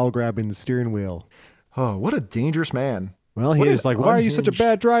while grabbing the steering wheel. Oh, what a dangerous man. Well, he What is an like, why are you such a unhinged-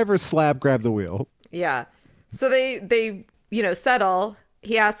 bad driver? Slap, grab the wheel. Yeah. So they settle.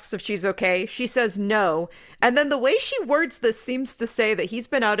 He asks if she's okay. She says no. And then the way she words this seems to say that he's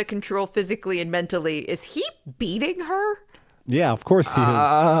been out of control physically and mentally. Is he beating her? Yeah, of course he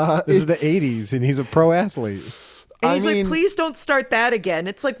is. This is the it's- 80s, and he's a pro athlete. And I he's mean- like, please don't start that again.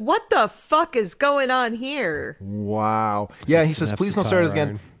 It's like, what the fuck is going on here? Wow. Yeah, he says, snaps please the don't start tire this again.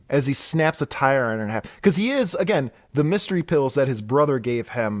 iron. As he snaps a tire iron in half. Because he is, again, the mystery pills that his brother gave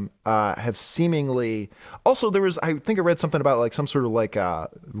him have seemingly... Also, there was, I think I read something about like some sort of like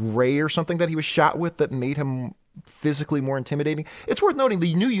ray or something that he was shot with that made him physically more intimidating. It's worth noting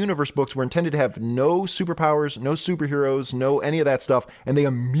the New Universe books were intended to have no superpowers, no superheroes, no any of that stuff, and they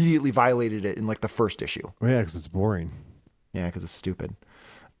immediately violated it in like the first issue. Well, yeah, because it's boring. Yeah, because it's stupid.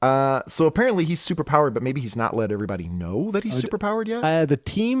 So apparently he's superpowered, but maybe he's not let everybody know that he's superpowered yet. The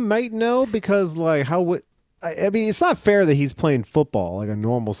team might know because, like, how would I mean? It's not fair that he's playing football like a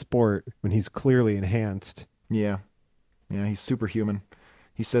normal sport when he's clearly enhanced. Yeah, he's superhuman.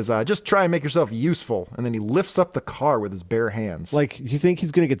 He says, "Just try and make yourself useful," and then he lifts up the car with his bare hands. Like, do you think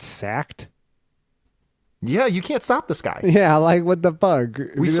he's gonna get sacked? Yeah, you can't stop this guy. Yeah, like what the fuck? We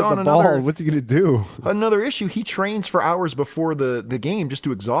If he saw hit the another- ball, what's he gonna do? Another issue, he trains for hours before the game just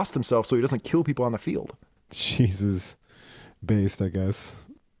to exhaust himself so he doesn't kill people on the field. Jesus, based, I guess.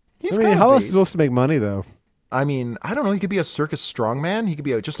 He's I mean, kinda how else is based. he supposed to make money though? I mean, I don't know. He could be a circus strongman. He could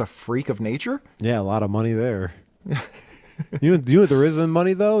be just a freak of nature. Yeah, a lot of money there. you know what there is in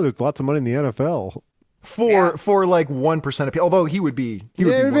money though? There's lots of money in the NFL. For like 1% of people. Although he would be one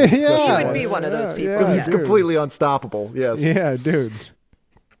of the yeah. special He would be ones. one of those people. Because he's dude. completely unstoppable. Yes. Yeah, dude.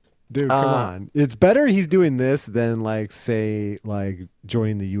 Dude, come on. It's better he's doing this than like say like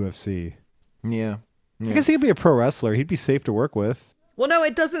joining the UFC. Yeah. I guess he could be a pro wrestler. He'd be safe to work with. Well, no,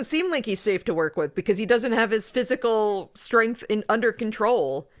 it doesn't seem like he's safe to work with because he doesn't have his physical strength under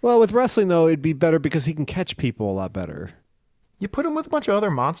control. Well, with wrestling though, it'd be better because he can catch people a lot better. You put him with a bunch of other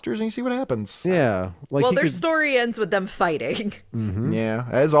monsters and you see what happens. Yeah, like Well, he their could, story ends with them fighting. Yeah,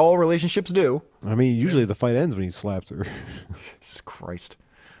 as all relationships do. I mean, usually the fight ends when he slaps her. Jesus Christ.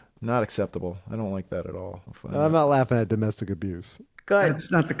 Not acceptable. I don't like that at all. I'm not laughing at domestic abuse. Good.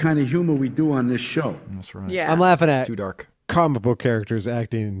 That's not the kind of humor we do on this show. That's right. Yeah. I'm laughing at Too dark. comic book characters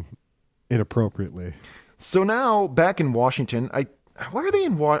acting inappropriately. So now, back in Washington, why are they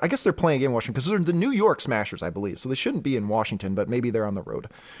in Washington? I guess they're playing a game in Washington because they're the New York Smashers, I believe. So they shouldn't be in Washington, but maybe they're on the road.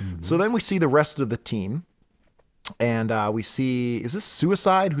 So then we see the rest of the team. And we see, is this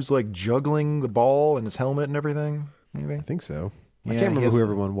Suicide who's like juggling the ball and his helmet and everything? Maybe? I think so. Yeah, I can't he remember has- who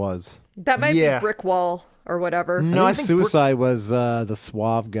everyone was. That might Yeah. be Brick Wall or whatever. No, I think Suicide was the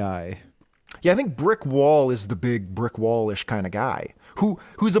suave guy. Yeah, I think Brick Wall is the big Brick Wall-ish kind of guy.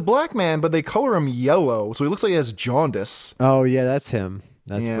 Who's a black man, but they color him yellow, so he looks like he has jaundice. Oh yeah, that's him.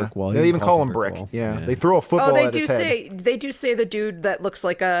 That's Yeah. Brick Wall. They He even call calls him Brick. Yeah. Yeah. They throw a football Oh, they at do his head. say the dude that looks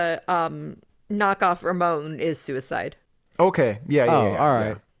like a knockoff Ramon is Suicide. Okay. Yeah. Oh, all yeah.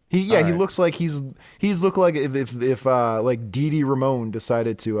 right. He All right. looks like he's looked like if like Dee Dee Ramone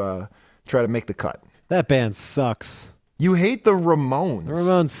decided to try to make the cut. That band sucks. You hate the Ramones. The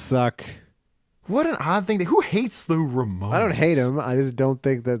Ramones suck. What an odd thing. Who hates the Ramones? I don't hate them. I just don't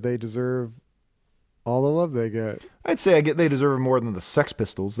think that they deserve all the love they get. I'd say they deserve it more than the Sex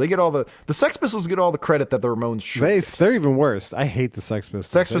Pistols. They get all the Sex Pistols get all the credit that the Ramones should. They're even worse. I hate the Sex Pistols.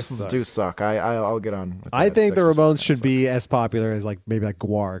 Sex They Pistols suck. do suck. I'll get on. With I that. think the Sex Pistols Ramones kinda should suck. be as popular as like maybe like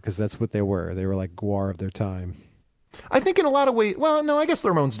Gwar because that's what they were. They were like Gwar of their time. I think in a lot of ways. Well, no, I guess the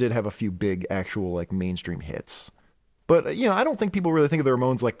Ramones did have a few big actual like mainstream hits, but I don't think people really think of the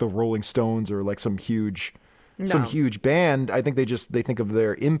Ramones like the Rolling Stones or like some huge band. I think they think of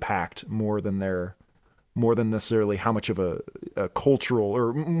their impact more than necessarily how much of a cultural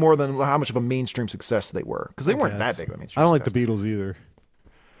or more than how much of a mainstream success they were because they weren't that Guess. big of a mainstream. I don't like the success. Beatles either.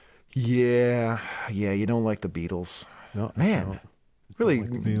 Yeah, you don't like the Beatles, No, man. Really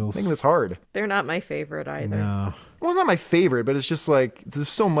like the Beatles. making this hard. They're not my favorite either. No. Well, not my favorite, but it's just like there's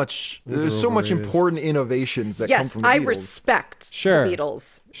so much overrated. important innovations that come Yes, from the I Beatles. respect Sure. the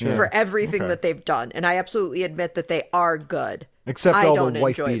Beatles Sure. for everything Okay. that they've done, and I absolutely admit that they are good. Except I all don't the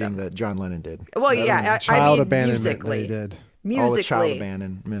wife enjoy beating them. that John Lennon did. Well, yeah, I Child mean abandonment musically, they did. All the child musically,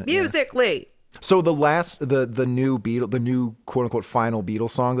 abandonment. yeah. musically. So the new quote unquote final Beatles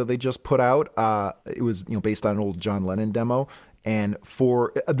song that they just put out, it was based on an old John Lennon demo, and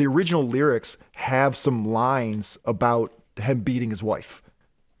for the original lyrics have some lines about him beating his wife.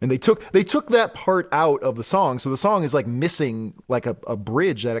 And they took that part out of the song, so the song is like missing like a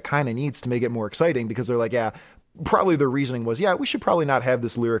bridge that it kind of needs to make it more exciting because they're like, yeah, probably their reasoning was, yeah, we should probably not have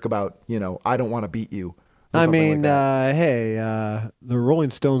this lyric about I don't want to beat you. or I something like mean, that. the Rolling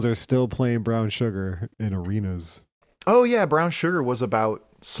Stones are still playing Brown Sugar in arenas. Oh yeah, Brown Sugar was about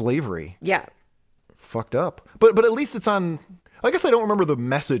slavery. Yeah, Fucked up, but at least it's on. I guess I don't remember the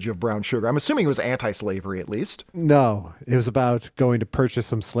message of Brown Sugar. I'm assuming it was anti-slavery at least. No, it was about going to purchase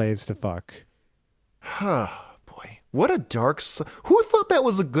some slaves to fuck. Boy, what a dark. Who thought that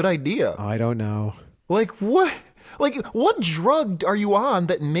was a good idea? I don't know. Like what? Like what drug are you on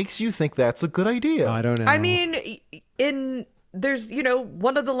that makes you think that's a good idea? I don't know. I mean, there's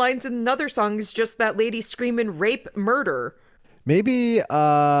one of the lines in another song is just that lady screaming rape, murder. maybe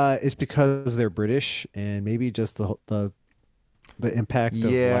it's because they're British, and maybe just the impact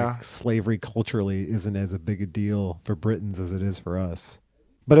of Yeah. like slavery culturally isn't as a big a deal for Britons as it is for us.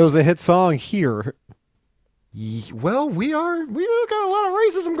 But it was a hit song here. Well, we got a lot of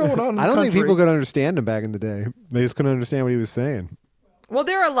racism going on in I don't the think country. people could understand him back in the day. They just couldn't understand what he was saying. Well,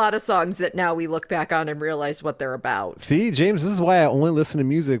 there are a lot of songs that now we look back on and realize what they're about. See, James, this is why I only listen to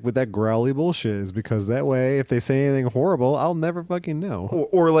music with that growly bullshit, is because that way, if they say anything horrible, I'll never fucking know.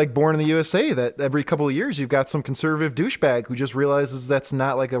 Or like Born in the USA, that every couple of years you've got some conservative douchebag who just realizes that's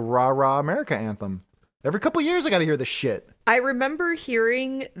not like a rah-rah America anthem. Every couple of years I gotta hear this shit. I remember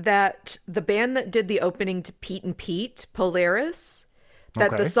hearing that the band that did the opening to Pete and Pete, Polaris,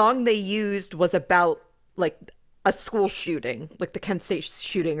 that Okay. the song they used was about like a school shooting, like the Kent State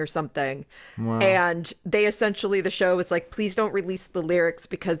shooting or something. Wow. And they essentially, the show was like, please don't release the lyrics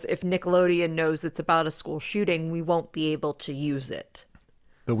because if Nickelodeon knows it's about a school shooting, we won't be able to use it.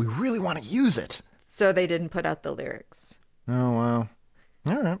 But we really want to use it. So they didn't put out the lyrics. Oh, wow.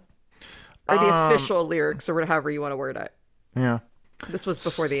 All right. Or the official lyrics, or however you want to word it. Yeah. This was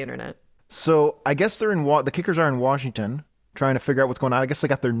before the internet. So I guess they're in the Kickers are in Washington trying to figure out what's going on. I guess they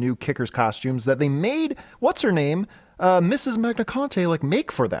got their new Kickers costumes that they made, what's her name? Mrs. Magniconte, like, make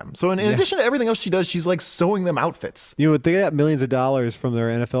for them. So in addition to everything else she does, she's like sewing them outfits. You know, if they got millions of dollars from their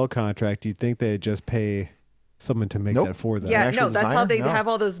NFL contract, you'd think they'd just pay someone to make that for them. Yeah, actual no, that's how designer? they No. have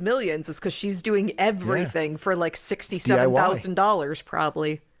all those millions, is because she's doing everything for like $67,000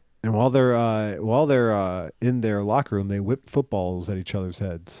 probably. And while they're in their locker room, they whip footballs at each other's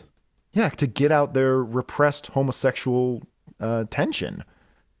heads. Yeah, to get out their repressed homosexual tension.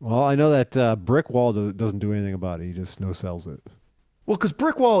 Well, I know that Brick Wall doesn't do anything about it. He just no-sells it. Well, because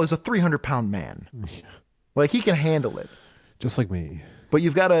Brickwall is a 300-pound man. Like, he can handle it. Just like me. But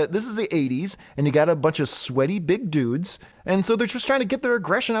you've got this is the 80s, and you got a bunch of sweaty big dudes, and so they're just trying to get their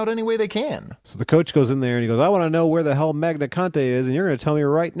aggression out any way they can. So the coach goes in there and he goes, I want to know where the hell Magniconte is, and you're going to tell me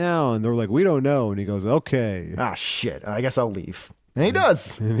right now. And they're like, we don't know. And he goes, okay. Ah, shit. I guess I'll leave. And he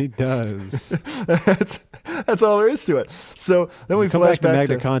does. And he does. That's all there is to it. So then we Come flash back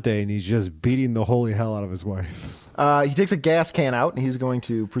to back Magniconte, and he's just beating the holy hell out of his wife. He takes a gas can out, and he's going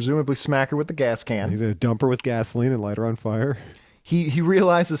to presumably smack her with the gas can. He's going to dump her with gasoline and light her on fire. He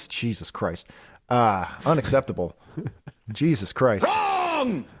realizes, Jesus Christ, unacceptable. Jesus Christ.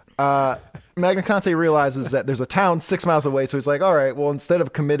 Wrong! Magniconte realizes that there's a town 6 miles away, so he's like, all right, well, instead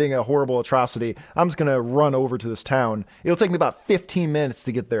of committing a horrible atrocity, I'm just going to run over to this town. It'll take me about 15 minutes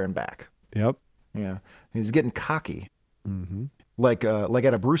to get there and back. Yep. Yeah. He's getting cocky. Mm-hmm. Like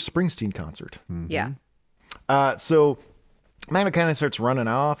at a Bruce Springsteen concert. Mm-hmm. Yeah. So Magniconte starts running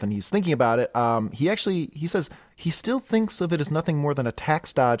off, and he's thinking about it. He says he still thinks of it as nothing more than a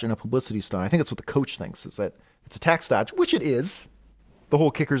tax dodge and a publicity stunt. I think that's what the coach thinks, is that it's a tax dodge, which it is. The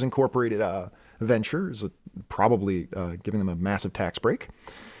whole Kickers Incorporated venture is probably giving them a massive tax break.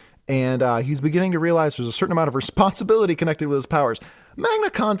 And he's beginning to realize there's a certain amount of responsibility connected with his powers.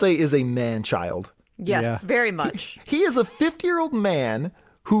 Magniconte is a man-child. Yes, Yeah. very much. He is a 50-year-old man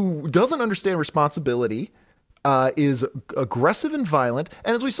who doesn't understand responsibility, is aggressive and violent,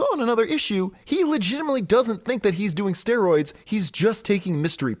 and as we saw in another issue, he legitimately doesn't think that he's doing steroids. He's just taking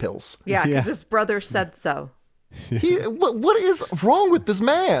mystery pills. Yeah, because Yeah. his brother said so. What is wrong with this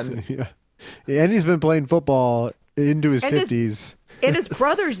man? Yeah. And he's been playing football into his And his- 50s. And his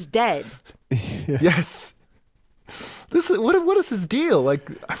brother's dead. Yes. What is his deal? Like,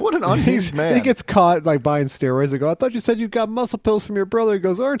 what an unhinged man. He gets caught like buying steroids. They go, I thought you said you got muscle pills from your brother. He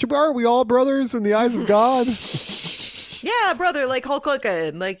goes, aren't we all brothers in the eyes of God? Yeah, brother, like Hulk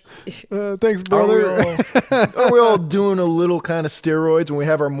Hogan. Like, Thanks, brother. Are we all doing a little kind of steroids when we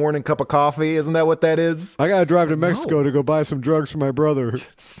have our morning cup of coffee? Isn't that what that is? I gotta drive to Mexico to go buy some drugs for my brother.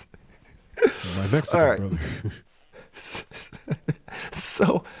 My Mexican All right. brother.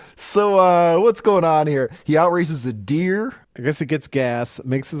 So what's going on here? He outraces a deer. I guess he gets gas,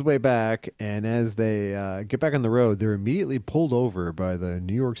 makes his way back, and as they get back on the road, they're immediately pulled over by the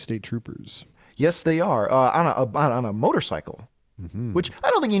New York State Troopers. Yes, they are on a motorcycle. Mm-hmm. Which I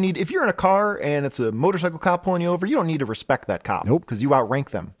don't think you need. If you're in a car and it's a motorcycle cop pulling you over, you don't need to respect that cop. Nope. Because you outrank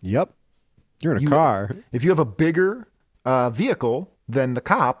them. Yep. You're in a car. If you have a bigger vehicle than the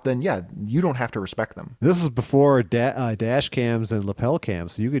cop, then yeah, you don't have to respect them. This is before dash cams and lapel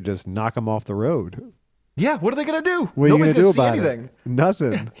cams, so you could just knock them off the road. Yeah, what are they gonna do? What are you Nobody's gonna do see about anything. it?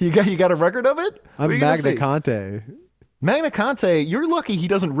 Nothing. You got a record of it? What I'm are you gonna see? Magniconte. Magniconte, you're lucky he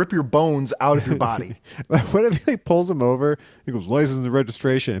doesn't rip your bones out of your body. What if he pulls him over? He goes, license and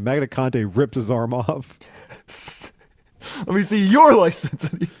registration, and Magniconte rips his arm off. Let me see your license.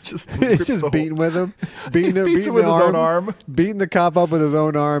 And he just He's rips just the whole- beating with him, beating him, Beats beating him with the his own arm. beating the cop up with his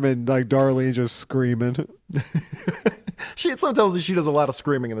own arm, and like Darlene's just screaming. Someone tells me she does a lot of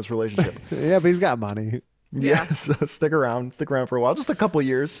screaming in this relationship. Yeah, but he's got money. Yeah, so stick around for a while, just a couple of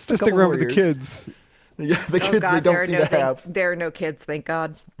years, Just stick around with the kids. Yeah, the kids God, they don't seem to have. there are no kids, thank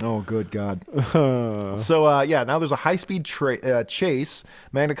God. Oh, good God. So, now there's a high-speed chase.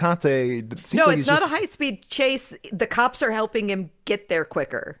 Magniconte seems No, like it's he's not a high-speed chase. The cops are helping him get there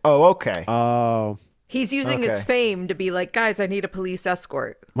quicker. Oh, okay. Oh, He's using his Okay. fame to be like, guys, I need a police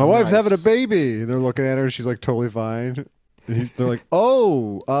escort. my wife's Nice. having a baby. And they're looking at her. She's like totally fine. They're like,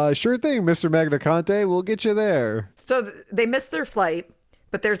 oh, sure thing, Mr. Magniconte. We'll get you there. So they missed their flight,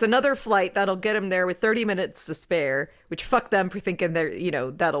 but there's another flight that'll get them there with 30 minutes to spare, which fuck them for thinking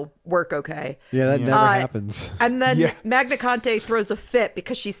that'll work okay. Yeah, that never happens. And then Yeah. Magniconte throws a fit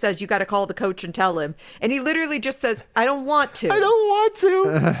because she says, you got to call the coach and tell him. And he literally just says, I don't want to. I don't want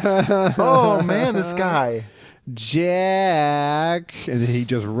to. Oh, man, this guy. Jack. And then he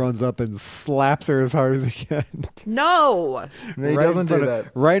just runs up and slaps her as hard as he can. No. He Right in doesn't do front of-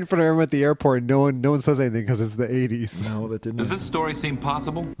 that. Right in front of everyone at the airport. No one says anything because it's the 80s. No, that didn't. Does this story seem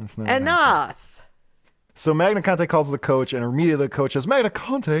possible? That's not Enough. So Magniconte calls the coach, and immediately the coach says,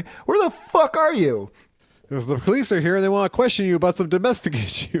 Magniconte, where the fuck are you? Because the police are here and they want to question you about some domestic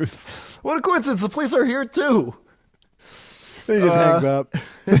issues. What a coincidence. The police are here, too. Then he just hangs up.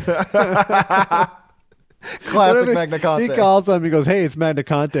 Classic And then Magniconte. He calls them. He goes, "Hey, it's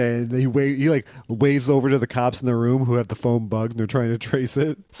Magniconte," and he waves over to the cops in the room who have the phone bugged and they're trying to trace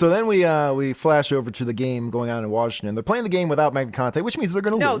it. So then we flash over to the game going on in Washington. They're playing the game without Magniconte, which means they're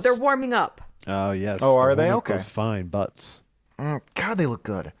going to No, lose. they're warming up. Oh yes. Oh, are The they? one with Okay. Those fine butts. God, they look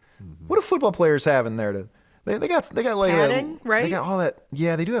good. What do football players have in there? They got like Padding, right? They got all that.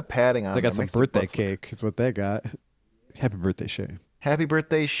 Yeah, they do have padding on. They got that some makes their birthday butts look- cake. Is what they got. Happy birthday, Shée. Happy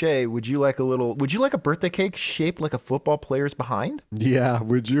birthday, Shée. Would you like a birthday cake shaped like a football player's behind? Yeah,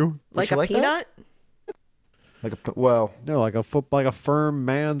 would you? Like you a like that? peanut? No, like a firm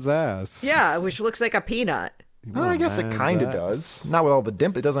man's ass. Yeah, which looks like a peanut. Well, I guess it man's kind of ass. does. Not with all the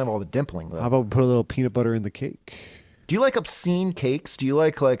It doesn't have all the dimpling though. How about we put a little peanut butter in the cake? Do you like obscene cakes? Do you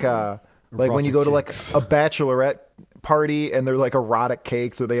like when Erotic you go to like cakes. a bachelorette party and they're like erotic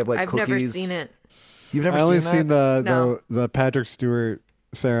cakes or they have like I've cookies? never seen it. You've never I only seen seen that? the Patrick Stewart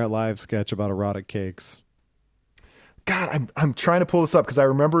Saturday Night Live sketch about erotic cakes. God, I'm trying to pull this up because I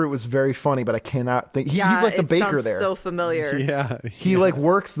remember it was very funny, but I cannot think. He's like the it baker sounds there. so familiar. Yeah, He like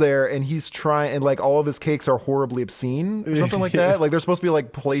works there and he's trying and like all of his cakes are horribly obscene or something like that. Like they're supposed to be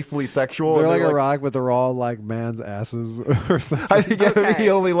like playfully sexual. they're and like erotic, but they're all like man's asses or something. I think Okay. he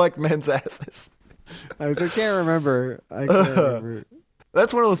only liked men's asses. I can't remember. I can't remember.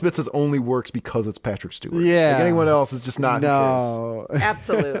 That's one of those bits that only works because it's Patrick Stewart. Yeah. Like anyone else is just not. No,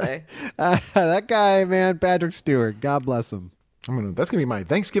 Absolutely. that guy, man, Patrick Stewart. God bless him. That's gonna be my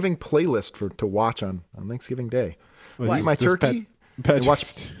Thanksgiving playlist to watch on Thanksgiving Day. What, Eat my just turkey Patrick and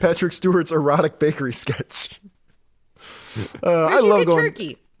watch Patrick Stewart's erotic bakery sketch. I Where'd you love get going.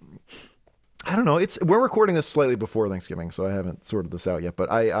 turkey? I don't know. We're recording this slightly before Thanksgiving, so I haven't sorted this out yet. But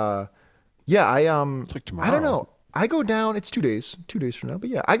like I don't tomorrow. know. I go down. It's 2 days from now. But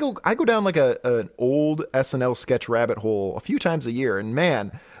yeah, I go down like an old SNL sketch rabbit hole a few times a year, and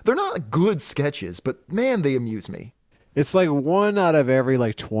man, they're not good sketches, but man, they amuse me. It's like one out of every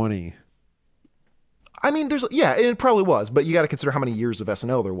like 20. I mean, it probably was, but you got to consider how many years of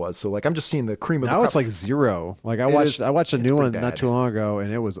SNL there was. So like, I'm just seeing the cream of the Now crop. it's like zero. Like I It watched is- a it's new one pretty not bad. too long ago,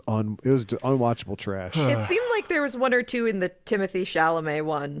 and it was unwatchable trash. It seemed like there was one or two in the Timothy Chalamet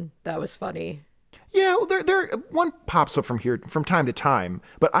one that was funny. Yeah, well, there one pops up from time to time,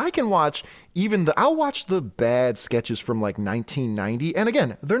 but I can watch I'll watch the bad sketches from like 1990, and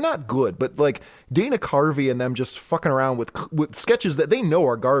again, they're not good, but like Dana Carvey and them just fucking around with sketches that they know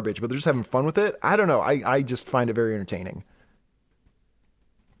are garbage, but they're just having fun with it. I don't know. I just find it very entertaining.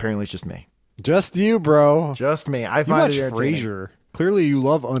 Apparently, it's just me. Just you, bro. Just me. I You find watch it entertaining. Frasier. Clearly, you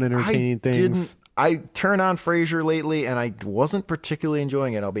love unentertaining things. I turn on Frasier lately, and I wasn't particularly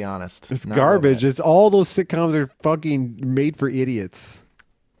enjoying it. I'll be honest. It's Not garbage. loving it. It's all those sitcoms are fucking made for idiots.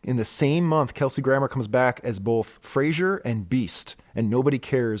 In the same month, Kelsey Grammer comes back as both Frasier and Beast, and nobody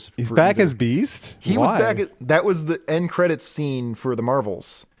cares. He's for back either. as Beast. He Why? was back. That was the end credits scene for the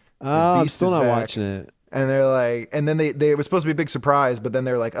Marvels. Oh, I'm Beast still is not back. watching it. And they're like, and then they were supposed to be a big surprise, but then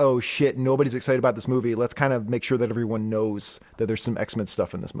they're like, oh shit, nobody's excited about this movie. Let's kind of make sure that everyone knows that there's some X-Men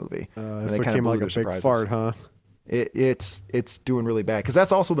stuff in this movie. And This they came blew like a their big surprises. fart, huh? It's doing really bad because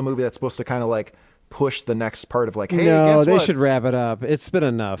that's also the movie that's supposed to kind of like push the next part of like, hey, No, guess they what? should wrap it up. It's been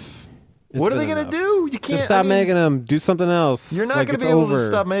enough. What are they gonna do? You can't Just stop I mean, making them. Do something else. You're not Like, gonna it's be able over. to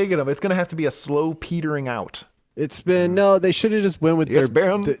stop making them. It's gonna have to be a slow petering out. It's been no. They should have just went with It's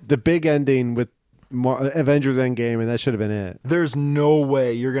been- the big ending with Avengers Endgame, and that should have been it. There's no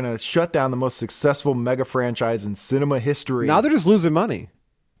way you're gonna shut down the most successful mega franchise in cinema history. Now they're just losing money.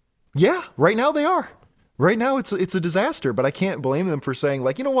 Yeah, right now they are. Right now, it's a disaster, but I can't blame them for saying,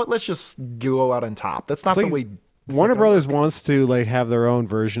 like, you know what, let's just go out on top. That's not the way... Warner Brothers wants to, like, have their own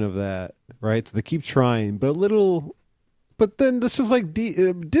version of that, right? So they keep trying, but then this is like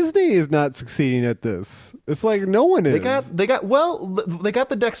Disney is not succeeding at this. It's like no one is. They got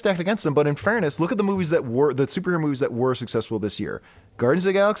the deck stacked against them, but in fairness, look at the movies that were the superhero movies that were successful this year. Guardians of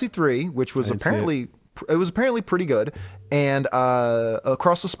the Galaxy 3, which was apparently pretty good, and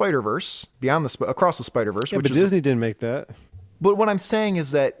Across the Spider-Verse, Across the Spider-Verse. Yeah, but Disney didn't make that. But what I'm saying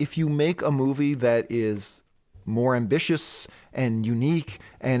is that if you make a movie that is more ambitious and unique,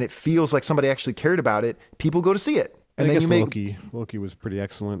 and it feels like somebody actually cared about it, people go to see it. And I then guess you make Loki was pretty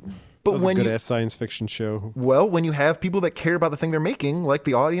excellent. But that was when a good-ass science fiction show. Well, when you have people that care about the thing they're making, like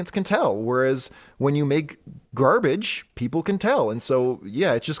the audience can tell. Whereas when you make garbage, people can tell. And so,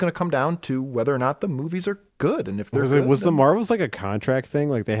 yeah, it's just going to come down to whether or not the movies are good. And if they're good, was the Marvels like a contract thing?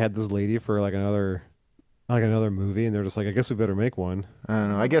 Like they had this lady for like another movie, and they're just like, I guess we better make one. I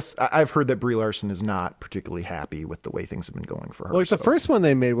don't know. I guess I've heard that Brie Larson is not particularly happy with the way things have been going for her. Well, like the first one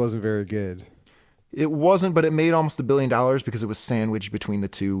they made wasn't very good. It wasn't, but it made almost $1 billion because it was sandwiched between the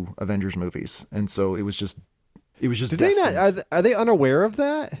two Avengers movies, and so it was just. Did they not? Are they unaware of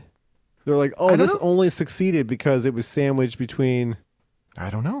that? They're like, oh, this only succeeded because it was sandwiched between. I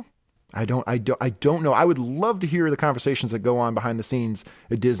don't know. I don't know. I would love to hear the conversations that go on behind the scenes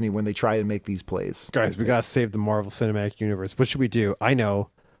at Disney when they try to make these plays. Guys, we gotta save the Marvel Cinematic Universe. What should we do? I know.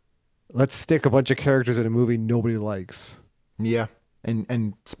 Let's stick a bunch of characters in a movie nobody likes. Yeah.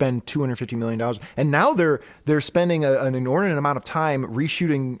 And spend $250 million. And now they're spending an inordinate amount of time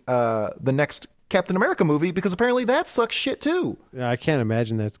reshooting the next Captain America movie because apparently that sucks shit too. Yeah, I can't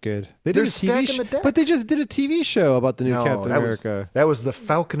imagine that's good. They're stacking the deck. But they just did a TV show about the new Captain America. That was The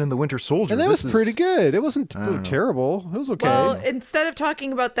Falcon and the Winter Soldier. And that was pretty good. It wasn't terrible. It was okay. Well, instead of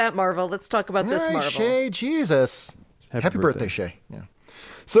talking about that Marvel, let's talk about this Marvel. Shée, Jesus. Happy birthday, Shée. Yeah.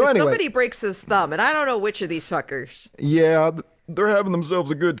 So anyway. Somebody breaks his thumb, and I don't know which of these fuckers. Yeah, they're having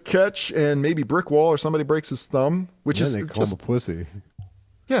themselves a good catch, and maybe brick wall or somebody breaks his thumb, which is they call him a pussy.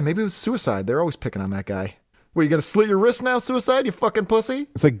 Yeah, maybe it was suicide. They're always picking on that guy. What, you gonna slit your wrist now, suicide, you fucking pussy?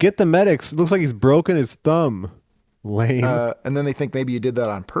 It's like, get the medics. It looks like he's broken his thumb. Lame. And then they think maybe you did that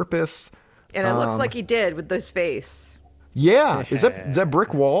on purpose. And it looks like he did with his face. Yeah. Is that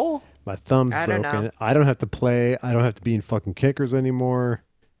brick wall? My thumb's broken. Know. I don't have to play. I don't have to be in fucking kickers anymore.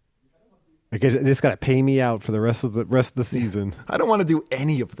 They just got to pay me out for the rest of the season. I don't want to do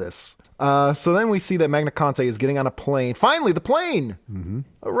any of this. So then we see that Magniconte is getting on a plane. Finally, the plane! Mm-hmm.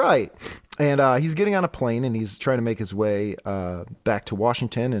 All right. And he's getting on a plane, and he's trying to make his way back to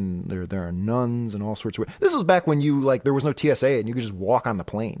Washington, and there are nuns and all sorts of... This was back when there was no TSA, and you could just walk on the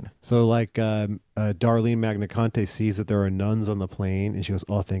plane. So, Darlene Magniconte sees that there are nuns on the plane, and she goes,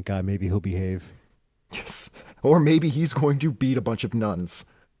 oh, thank God, maybe he'll behave. Yes. Or maybe he's going to beat a bunch of nuns.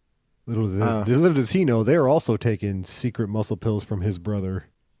 Little does he know, they're also taking secret muscle pills from his brother.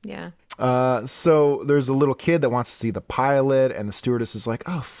 Yeah. So there's a little kid that wants to see the pilot, and the stewardess is like,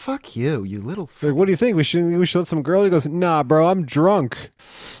 "Oh, fuck you, you little." Like, what do you think? We should let some girl. He goes, "Nah, bro, I'm drunk."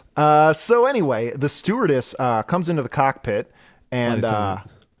 So anyway, the stewardess comes into the cockpit, and the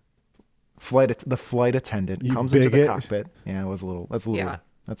flight attendant comes into the cockpit. Yeah, it was a little. That's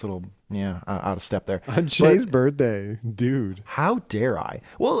a little out of step there. On Shay's birthday, dude. How dare I?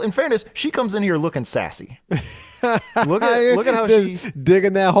 Well, in fairness, she comes in here looking sassy. Look at how she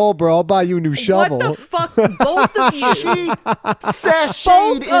digging that hole, bro. I'll buy you a new shovel. What the fuck, both of you? She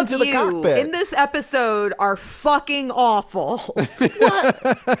sashayed into the cockpit. In this episode are fucking awful.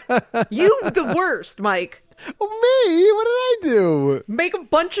 What? You the worst, Mike. Oh, me? What did I do? Make a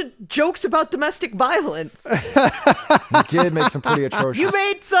bunch of jokes about domestic violence. You did make some pretty atrocious. You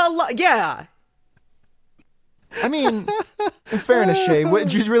made yeah. I mean, in fairness, Shea,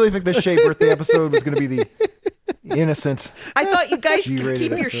 did you really think the Shea birthday episode was going to be the innocent? I thought you guys could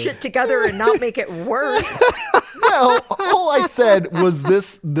keep your shit together and not make it worse. No, all I said was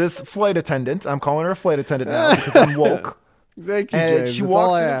this flight attendant. I'm calling her a flight attendant now because I'm woke. Thank you, James. That's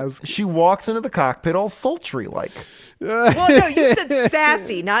all I ask. She walks into the cockpit all sultry like. Well, no, you said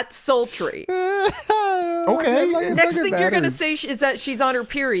sassy, not sultry. Okay. Next thing you're going to say is that she's on her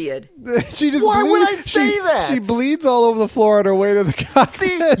period. She just Why would I say that? She bleeds all over the floor on her way to the cockpit.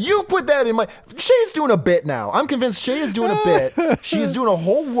 See, you put that in my... Shay's doing a bit now. I'm convinced Shea is doing a bit. She is doing a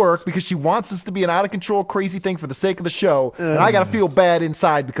whole work because she wants this to be an out-of-control, crazy thing for the sake of the show, and I got to feel bad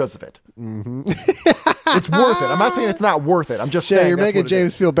inside because of it. Mm-hmm. It's worth it. I'm not saying it's not worth it. I'm just saying you're making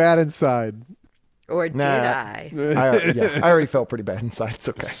James feel bad inside. Or did I? I already felt pretty bad inside. It's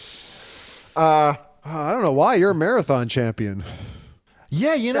okay. I don't know why. You're a marathon champion.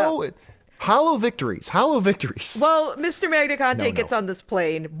 Yeah, you know, Hollow victories. Well, Mr. Magniconte gets on this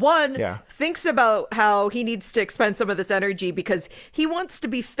plane. Thinks about how he needs to expend some of this energy because he wants to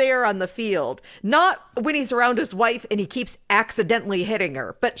be fair on the field. Not when he's around his wife and he keeps accidentally hitting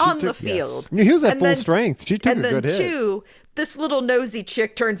her, but on the field. Yes. He was at full strength. She took a good hit. And then 2, this little nosy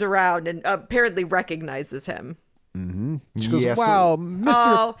chick turns around and apparently recognizes him. Mm-hmm. She goes, wow,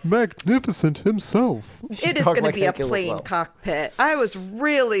 Mr. Magnificent himself. It is going to be a plane cockpit. I was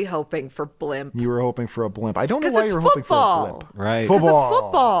really hoping for blimp. You were hoping for a blimp. I don't know why you were hoping for a blimp. Right.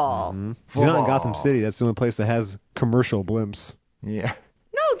 Football. Mm-hmm. He's not in Gotham City. That's the only place that has commercial blimps. Yeah.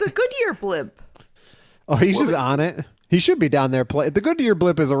 No, the Goodyear blimp. Oh, he's just on it. He should be down there playing. The Goodyear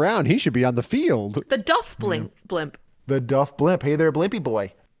blimp is around. He should be on the field. The Duff blimp. The Duff blimp. Hey there, Blimpy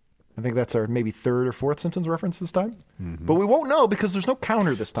boy. I think that's our maybe 3rd or 4th Simpsons reference this time. Mm-hmm. But we won't know because there's no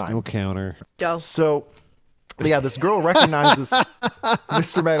counter this time. No counter. So, yeah, this girl recognizes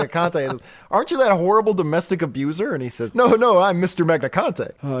Mr. Magniconte. Aren't you that horrible domestic abuser? And he says, no, I'm Mr.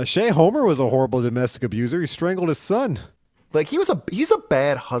 Magniconte. Shea Homer was a horrible domestic abuser. He strangled his son. Like, he's a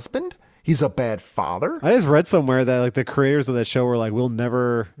bad husband. He's a bad father. I just read somewhere that like the creators of that show were like, we'll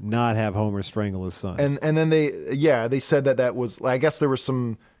never not have Homer strangle his son. And then they said that was, I guess there was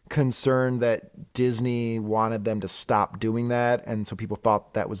some concern that Disney wanted them to stop doing that, and so people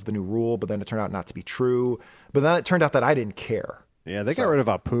thought that was the new rule, but then it turned out not to be true. But then it turned out that I didn't care. Yeah, they got rid of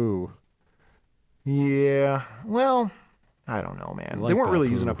Apu. Yeah, well, I don't know, man. They weren't really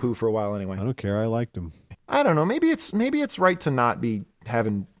using Apu for a while anyway. I don't care. I liked him. I don't know. Maybe it's right to not be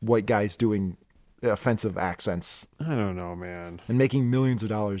having white guys doing offensive accents. I don't know, man. And making millions of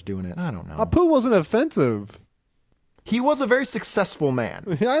dollars doing it. I don't know. Apu wasn't offensive. He was a very successful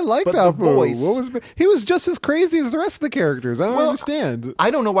man. I liked Apu. He was just as crazy as the rest of the characters. I don't understand.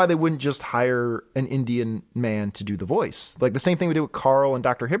 I don't know why they wouldn't just hire an Indian man to do the voice. Like the same thing we did with Carl and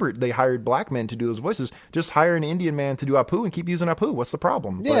Dr. Hibbert. They hired black men to do those voices. Just hire an Indian man to do Apu and keep using Apu. What's the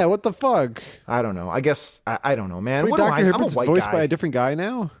problem? Yeah, what the fuck? I don't know. I guess, I don't know, man. Wait, Dr. Hibbert's I'm a white voiced guy. by a different guy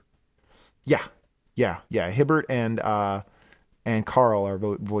now? Yeah. Hibbert and Carl are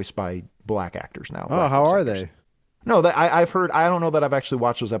voiced by black actors now. Oh, how are they? No, I've heard. I don't know that I've actually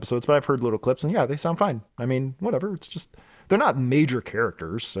watched those episodes, but I've heard little clips, and yeah, they sound fine. I mean, whatever. It's just they're not major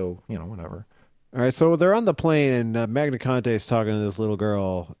characters, so whatever. All right, so they're on the plane, and Magniconte is talking to this little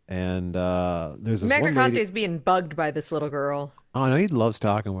girl, and there's this Magniconte's being bugged by this little girl. Oh no, he loves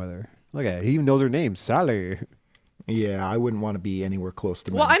talking with her. Look at it. He even knows her name, Sally. Yeah, I wouldn't want to be anywhere close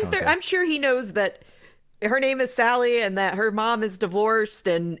to. Well, I'm sure he knows that her name is Sally, and that her mom is divorced,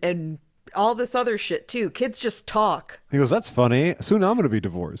 and all this other shit too. Kids just talk. He goes, that's funny. Soon I'm going to be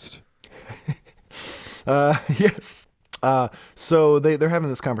divorced. Yes. So they're having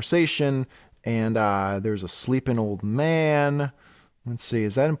this conversation, and there's a sleeping old man. Let's see.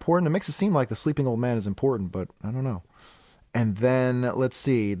 Is that important? It makes it seem like the sleeping old man is important, but I don't know. And then let's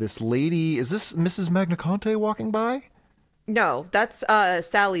see. This lady, is this Mrs. Magniconte walking by? No, that's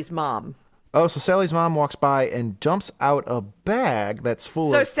Sally's mom. Oh, so Sally's mom walks by and dumps out a bag that's full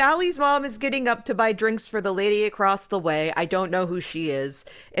of... So Sally's mom is getting up to buy drinks for the lady across the way. I don't know who she is.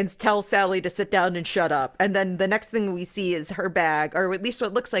 And tells Sally to sit down and shut up. And then the next thing we see is her bag, or at least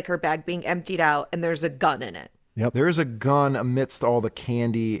what looks like her bag, being emptied out, and there's a gun in it. Yep. There is a gun amidst all the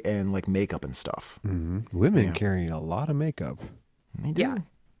candy and like makeup and stuff. Mm-hmm. Women carrying a lot of makeup. They do. Yeah.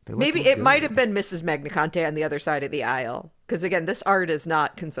 They look Maybe it good. might have been Mrs. Magniconte on the other side of the aisle. Because again, this art is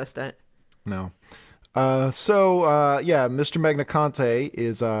not consistent. No. Yeah, Mr. Magniconte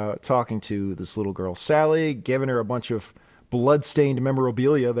is talking to this little girl, Sally, giving her a bunch of blood-stained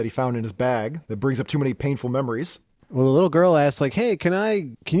memorabilia that he found in his bag that brings up too many painful memories. Well, the little girl asks, like, hey,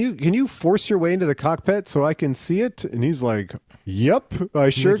 can you force your way into the cockpit so I can see it? And he's like, yep, I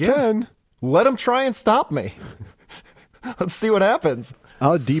sure can. Let him try and stop me. Let's see what happens.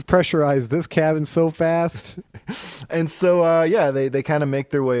 I'll depressurize this cabin so fast. And so, they kind of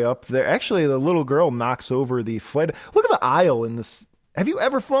make their way up there. Actually, the little girl knocks over the flight. Look at the aisle in this. Have you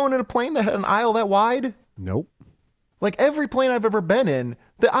ever flown in a plane that had an aisle that wide? Nope. Like every plane I've ever been in,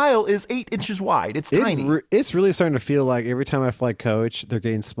 the aisle is 8 inches wide. It's tiny. It's really starting to feel like every time I fly coach, they're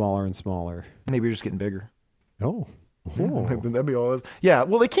getting smaller and smaller. Maybe you're just getting bigger. Oh. That'd be all. Yeah,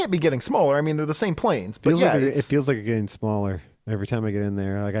 well, they can't be getting smaller. I mean, they're the same planes. But it feels like it's getting smaller every time I get in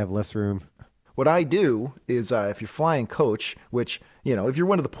there. Like I have less room. What I do is if you're flying coach, which, if you're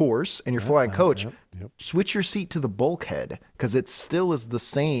one of the poors and you're flying coach, switch your seat to the bulkhead because it still is the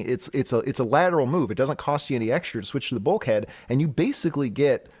same. It's a lateral move. It doesn't cost you any extra to switch to the bulkhead, and you basically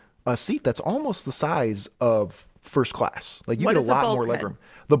get a seat that's almost the size of first class. Like you get a lot more legroom.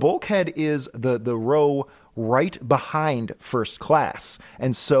 The bulkhead is the row right behind first class.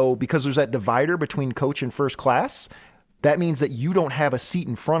 And so because there's that divider between coach and first class, that means that you don't have a seat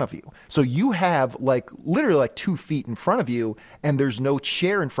in front of you. So you have literally 2 feet in front of you, and there's no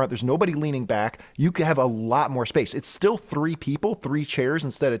chair in front. There's nobody leaning back. You can have a lot more space. It's still 3 people, 3 chairs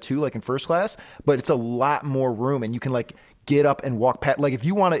instead of 2 like in first class, but it's a lot more room, and you can get up and walk past. Like if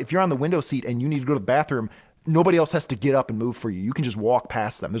you're on the window seat and you need to go to the bathroom, nobody else has to get up and move for you. You can just walk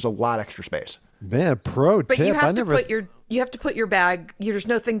past them. There's a lot extra space. Man, pro But tip. you have to put your bag. There's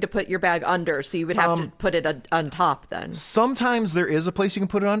no thing to put your bag under, so you would have to put it on top then. Sometimes there is a place you can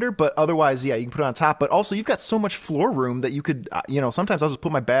put it under, but otherwise, yeah, you can put it on top. But also, you've got so much floor room that you could, sometimes I'll just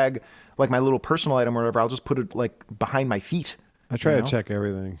put my bag, like my little personal item or whatever, I'll just put it behind my feet. I try to check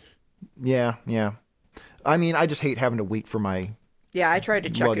everything. Yeah. I mean, I just hate having to wait for my Yeah, I try to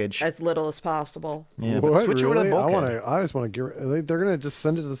check luggage. it as little as possible. Yeah, What, but switch over to the really? bulkhead. I just want to they're gonna just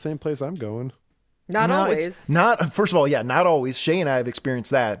send it to the same place I'm going. Not No, always. it's not. First of all, yeah, not always. Shée and I have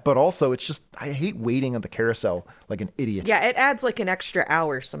experienced that, but also it's just I hate waiting on the carousel like an idiot. Yeah, it adds an extra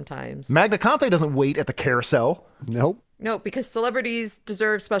hour sometimes. Magniconte doesn't wait at the carousel. Nope. No, because celebrities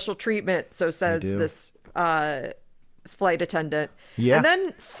deserve special treatment, so says do. this flight attendant. Yeah. And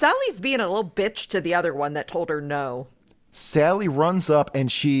then Sally's being a little bitch to the other one that told her no. Sally runs up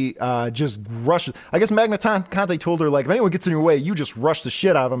and she just rushes. I guess Magniconte told her, if anyone gets in your way, you just rush the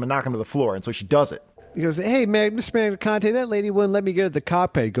shit out of them and knock them to the floor. And so she does it. He goes, hey, Mr. Magniconte, that lady wouldn't let me get at the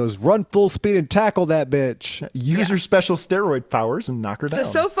cockpit. He goes, run full speed and tackle that bitch. Use her special steroid powers and knock her down.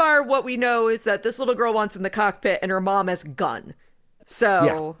 So far what we know is that this little girl wants in the cockpit and her mom has a gun.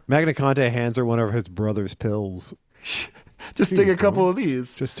 So Magniconte hands her one of his brother's pills. Just take a couple of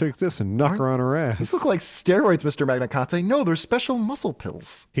these. Just take this and knock her on her ass. These look like steroids, Mr. Magniconte. No, they're special muscle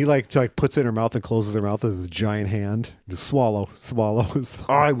pills. He puts it in her mouth and closes her mouth with his giant hand. Just swallow.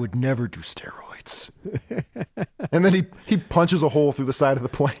 I would never do steroids. And then he punches a hole through the side of the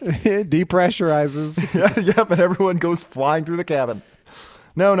plane. Depressurizes. Yep, and everyone goes flying through the cabin.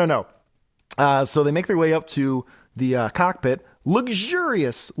 No. So they make their way up to the cockpit.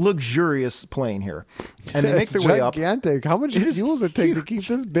 Luxurious plane here. And they make their way up. Gigantic. How much fuel does it take to keep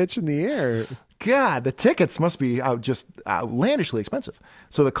this bitch in the air? God, the tickets must be just outlandishly expensive.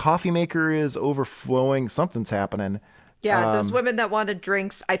 So the coffee maker is overflowing. Something's happening. yeah, those women that wanted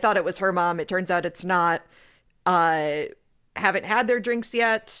drinks, I thought it was her mom. It turns out it's not. Haven't had their drinks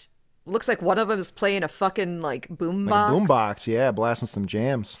yet. Looks like one of them is playing a fucking boombox. Like a boombox, yeah, blasting some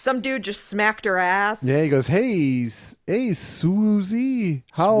jams. Some dude just smacked her ass. Yeah, he goes, hey, Susie,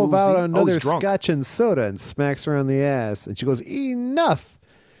 how Swoozy? about Oh, another he's drunk. scotch and soda? And smacks her on the ass. And she goes, enough.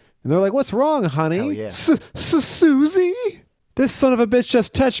 And they're like, what's wrong, honey? Hell yeah. Susie? This son of a bitch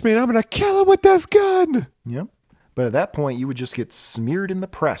just touched me and I'm going to kill him with this gun. Yep. But at that point, you would just get smeared in the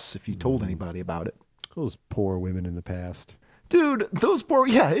press if you told anybody about it. Those poor women in the past. Dude, those poor,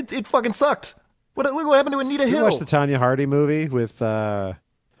 it fucking sucked. Look what happened to Anita You Hill. watched the Tanya Hardy movie with that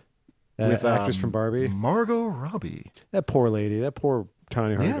actress from Barbie? Margot Robbie. That poor lady. That poor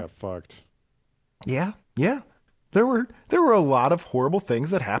Tanya Hardy Yeah. got fucked. Yeah. There were a lot of horrible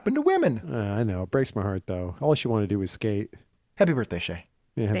things that happened to women. I know. It breaks my heart, though. All she wanted to do was skate. Happy birthday, Shée.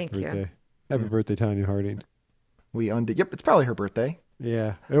 Yeah, happy Thank you. birthday. Happy birthday, Tanya Harding. We undid. Yep, it's probably her birthday.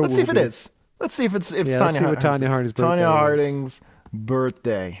 Yeah. Let's see if it is. Let's see if it's let's Tanya. see what Tanya Harding's birthday Tanya is. Harding's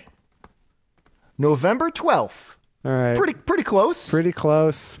birthday. November 12th. All right. Pretty close. Pretty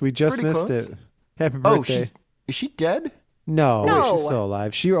close. We just Pretty missed close. it. Happy Oh, birthday. is she dead? No, No. she's still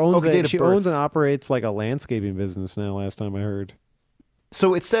alive. She owns Okay, date of she birth. owns and operates like a landscaping business now, last time I heard.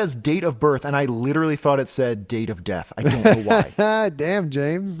 So it says date of birth, and I literally thought it said date of death. I don't know why. Damn,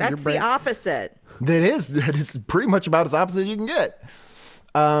 James. That's your the brain- opposite. That is pretty much about as opposite as you can get.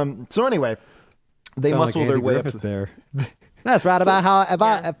 So anyway, they Sound muscle like their Andy way Griffith up. there. That's right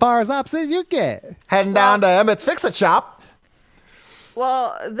about as far as opposite as you get. Heading down to Emmett's Fix-It Shop.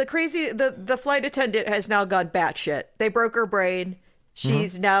 Well, the flight attendant has now gone batshit. They broke her brain.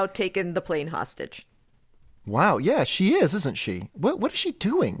 She's now taken the plane hostage. Wow, yeah, she is, isn't she? What is she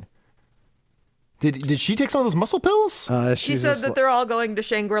doing? Did she take some of those muscle pills? She said that they're all going to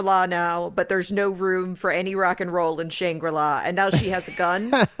Shangri-La now, but there's no room for any rock and roll in Shangri-La, and now she has a gun.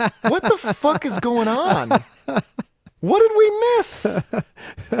 What the fuck is going on? What did we miss?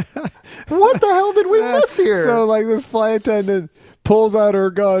 What the hell did we miss here? So, this flight attendant pulls out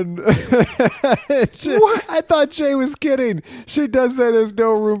her gun. What? I thought Shée was kidding. She does say there's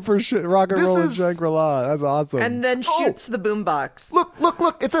no room for rock and This roll in is- Shangri-La. That's awesome. And then shoots the boombox.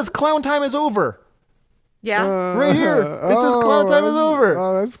 Look, it says clown time is over. Yeah. Right here. It says clown time is over.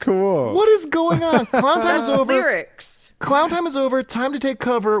 Oh, that's cool. What is going on? Clown time That's is over. lyrics. Clown time is over. Time to take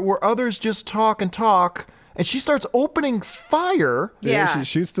cover where others just talk and talk. and she starts opening fire. Yeah. She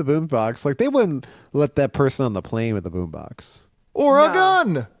shoots the boombox. Like, they wouldn't let that person on the plane with the boombox. Or a No.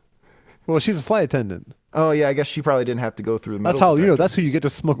 gun. Well, she's a flight attendant. Oh, yeah, I guess she probably didn't have to go through the metal That's how, detector. that's who you get to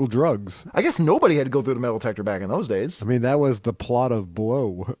smuggle drugs. I guess nobody had to go through the metal detector back in those days. I mean, that was the plot of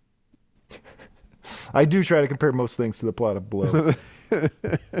Blow. I do try to compare most things to the plot of Blow.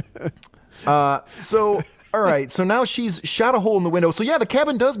 All right, so now she's shot a hole in the window. So, yeah, the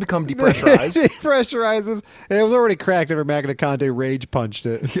cabin does become depressurized. Depressurizes. And it was already cracked after Magniconte rage punched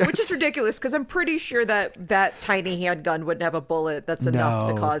it. Which is ridiculous because I'm pretty sure that tiny handgun wouldn't have a bullet that's enough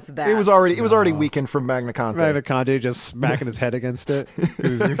to No. cause that. It was already weakened from Magniconte. Magniconte just smacking his head against it.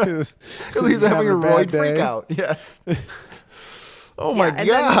 He's having a bad roid day. freak out. Yes. Oh Yeah, my and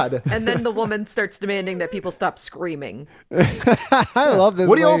God. and then the woman starts demanding that people stop screaming. I love this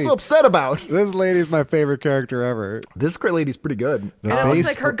What are you lady. also upset about? This lady's my favorite character ever. This great lady's pretty good. The And it looks face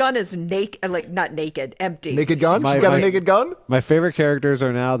like her gun is naked, like not naked, empty. Naked gun? My- She's got a my- naked gun? My favorite characters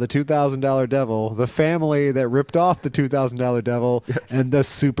are now the $2,000 devil, the family that ripped off the $2,000 devil, and the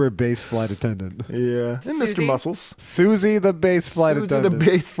super base flight attendant. Yeah. And Mr. Susie? Muscles. Susie, the base flight Susie, attendant. the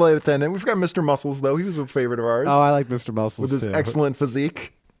base flight attendant. We've got Mr. Muscles, though. He was a favorite of ours. Oh, I like Mr. Muscles with his too. excellent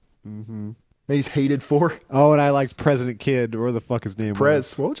physique. Mm-hmm. That he's hated for. Oh, and I liked President Kid, or the fuck his name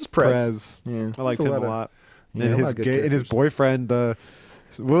Prez. was. Well, just Prez. Yeah, I liked there's him a a lot lot. yeah, and a lot his of good and his characters. boyfriend, what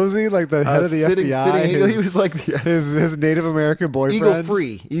was he, like the head of the sitting FBI? eagle. His, He was like, yes. his Native American boyfriend. Eagle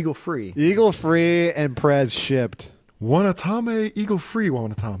free. Eagle free. Eagle free and Prez shipped. Wanatame, eagle free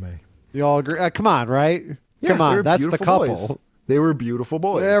Wanatame. You all agree? Come on, right? Yeah, Come they on, were that's the beautiful couple. boys. They were beautiful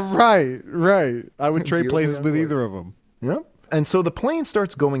boys. Yeah, right. I would trade Beautiful places young with boys. either of them. Yep. And so the plane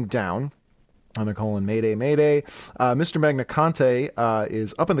starts going down. And they're calling Mayday, Mayday. Mr. Magniconte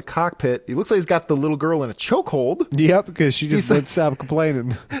is up in the cockpit. He looks like he's got the little girl in a chokehold. Yep, because she just He's won't stop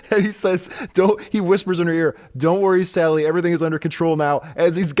complaining. And he says, he whispers in her ear, "Don't worry, Sally, everything is under control now,"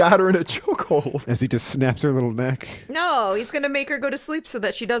 as he's got her in a chokehold. As he just snaps her little neck. No, he's gonna make her go to sleep so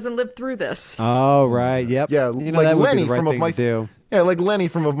that she doesn't live through this. Oh, right. Yep. Yeah, you know, like that would Lenny be the right from Of thing Mice. to do. Yeah, like Lenny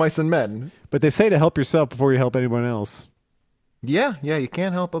from Of Mice and Men. But they say to help yourself before you help anyone else. Yeah, you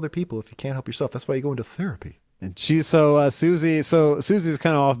can't help other people if you can't help yourself. That's why you go into therapy. And Susie's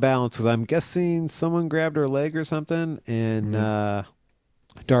kind of off balance because I'm guessing someone grabbed her leg or something, and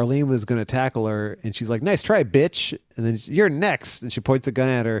Darlene was going to tackle her, and she's like, "Nice try, bitch!" And then you're next, and she points a gun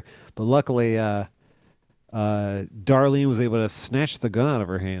at her, but luckily, Darlene was able to snatch the gun out of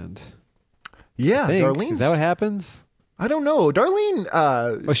her hand. Yeah, I think. Darlene's... Is that what happens? I don't know. Darlene...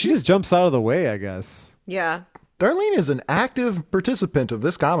 Oh, she just jumps out of the way, I guess. Yeah. Darlene is an active participant of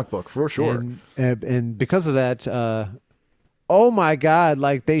this comic book, for sure. And because of that, oh my God,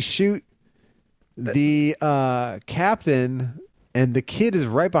 like they shoot the captain and the kid is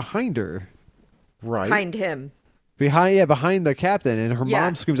right behind her. Right. Behind him. Behind the captain, and her Yeah.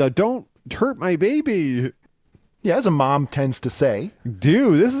 mom screams out, "Don't hurt my baby." Yeah, as a mom tends to say.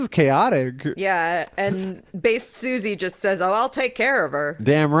 Dude, this is chaotic. Yeah, and base Susie just says, "Oh, I'll take care of her."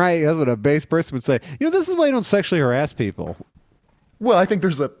 Damn right. That's what a base person would say. You know, this is why you don't sexually harass people. Well, I think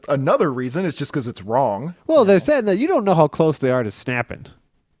there's another reason. It's just because it's wrong. Well, they're saying that you don't know how close they are to snapping.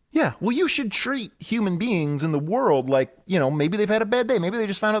 Yeah, well, you should treat human beings in the world like, maybe they've had a bad day. Maybe they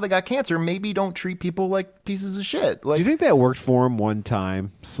just found out they got cancer. Maybe don't treat people like pieces of shit. Like, Do you think that worked for him one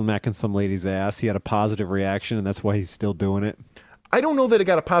time, smacking some lady's ass? He had a positive reaction, and that's why he's still doing it. I don't know that it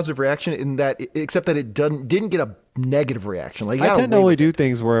got a positive reaction in that, except that it didn't get a negative reaction. Like, he I got tend to away only with do it.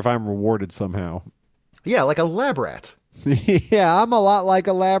 things where if I'm rewarded somehow. Yeah, like a lab rat. Yeah, I'm a lot like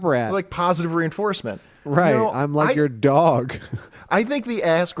a lab rat. Like positive reinforcement. Right, I'm like your dog. I think the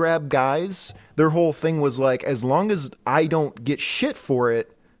ass grab guys, their whole thing was like, as long as I don't get shit for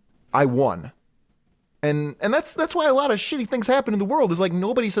it, I won. And that's why a lot of shitty things happen in the world is like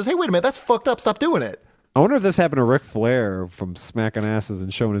nobody says, "Hey, wait a minute, that's fucked up, stop doing it." I wonder if this happened to Ric Flair from smacking asses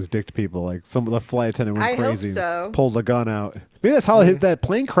and showing his dick to people. Like some of the flight attendant went I hope crazy, so. pulled the gun out. Maybe that's how that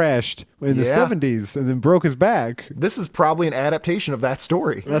plane crashed in the Yeah. 70s and then broke his back. This is probably an adaptation of that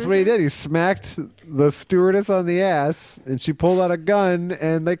story. That's what he did. He smacked the stewardess on the ass, and she pulled out a gun,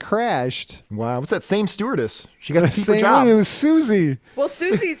 and they crashed. Wow, what's that same stewardess? She got to keep her Same job. one, it was Susie. Well,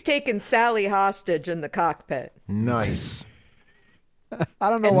 Susie's taken Sally hostage in the cockpit. Nice. I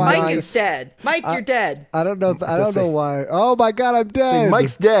don't know And why. Mike is dead. Mike, you're dead. I don't know. I don't know why. Oh my God, I'm See, dead.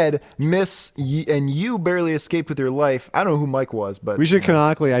 Mike's dead, and you barely escaped with your life. I don't know who Mike was, but We should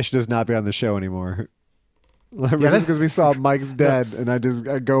canonically. I should just not be on the show anymore. Just because we saw Mike's dead, and I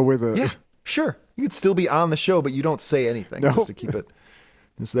go with it. Yeah, sure. You could still be on the show, but you don't say anything Nope. just to keep it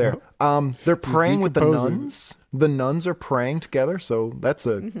is there. They're praying with the decomposing. nuns. The nuns are praying together, so that's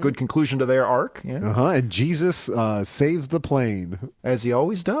a good conclusion to their arc. Yeah. And Jesus saves the plane. As he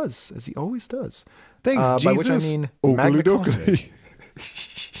always does. As he always does. Thanks, Jesus. By which I mean Oakley Magniconte. dokley.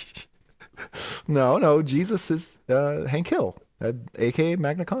 No, Jesus is Hank Hill, a.k.a.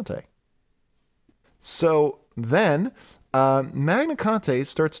 Magniconte. So then Magniconte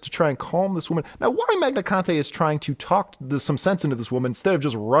starts to try and calm this woman. Now, why Magniconte is trying to talk some sense into this woman instead of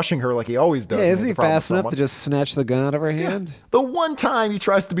just rushing her like he always does. Yeah, when isn't has he a problem with fast enough someone. to just snatch the gun out of her hand? The one time he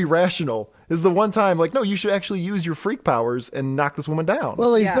tries to be rational is the one time, like, no, you should actually use your freak powers and knock this woman down.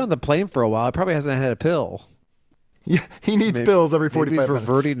 Well, he's Yeah. been on the plane for a while. He probably hasn't had a pill. Yeah, he needs pills every 45 Maybe he's minutes.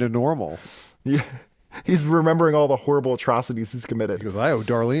 reverting to normal. Yeah, he's remembering all the horrible atrocities he's committed. He goes, I owe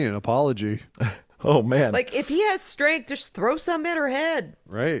Darlene an apology. Oh, man. Like, if he has strength, just throw some at her head.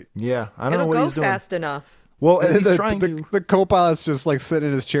 Right. Yeah, I don't know It'll what go he's doing. fast enough. Well, and And he's trying to... the co-pilot's just like sitting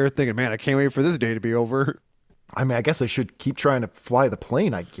in his chair thinking, man, I can't wait for this day to be over. I mean, I guess I should keep trying to fly the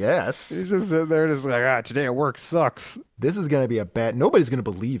plane, I guess. He's just sitting there just like, today at work sucks. This is going to be a bad... Nobody's going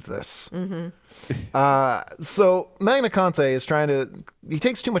to believe this. So Magniconte is trying to... He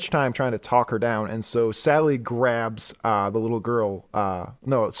takes too much time trying to talk her down, and so Sally grabs the little girl...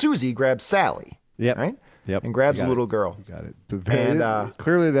 Susie grabs Sally. Yep. Right? Yep. And grabs You the got little it. girl. You got it. And,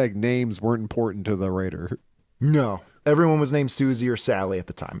 clearly, like, names weren't important to the writer. No. Everyone was named Susie or Sally at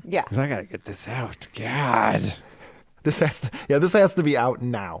the time. Yeah. 'Cause I gotta get this out. God. This has to be out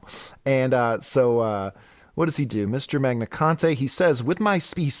now. And what does he do? Mr. Magniconte, he says,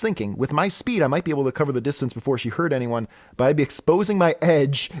 he's thinking, with my speed, I might be able to cover the distance before she hurt anyone, but I'd be exposing my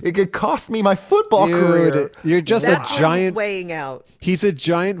edge. It could cost me my football career. Dude, you're just That's a what giant. he's weighing out. He's a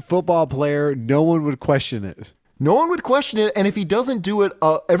giant football player. No one would question it. No one would question it, and if he doesn't do it,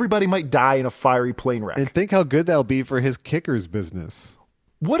 everybody might die in a fiery plane wreck. And think how good that'll be for his kicker's business.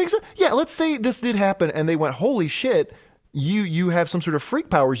 Yeah, let's say this did happen, and they went, holy shit, you have some sort of freak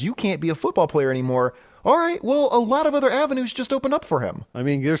powers. You can't be a football player anymore. All right, well, a lot of other avenues just open up for him. I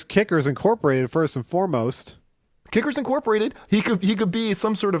mean, there's Kickers Incorporated first and foremost. Kickers Incorporated. He could be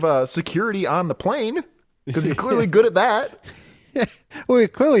some sort of security on the plane because he's clearly good at that. Well,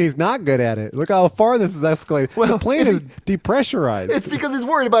 clearly he's not good at it. Look how far this is escalating. Well, the plane is depressurized. It's because he's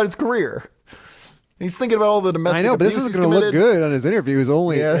worried about his career. He's thinking about all the domestic I know, but this abuse is he's going to look committed. good on his interview. His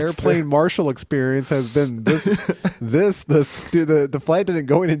only Yeah, that's airplane fair. marshal experience has been the flight didn't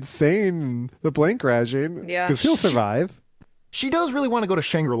go insane, and the plane crashing. Yeah. because he'll survive. She does really want to go to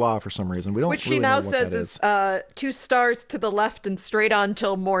Shangri-La for some reason. We don't Which really she now know what says that is 2 stars to the left and straight on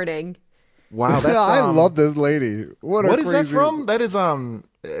till morning. Wow, that's I love this lady. What is that crazy- from? That is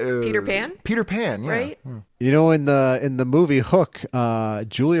Peter Pan? Peter Pan, yeah. Right? You know, in the movie Hook,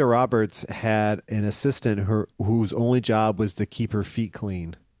 Julia Roberts had an assistant whose only job was to keep her feet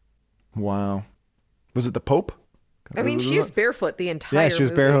clean. Wow. Was it the Pope? I mean, she was barefoot the entire Yeah, she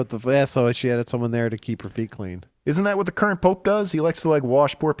was movie. barefoot. Yeah, so she had someone there to keep her feet clean. Isn't that what the current Pope does? He likes to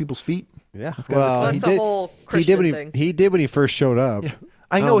wash poor people's feet. Yeah, So he that's a did. whole He did Christian when thing. he did when he first showed up.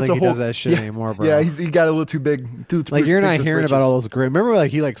 I don't know it's think a he whole does that shit anymore, bro. Yeah, he got a little too big. Too Like you're big not for hearing britches. about all those great. Remember,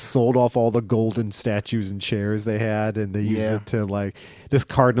 like he sold off all the golden statues and chairs they had, and they used Yeah. it to this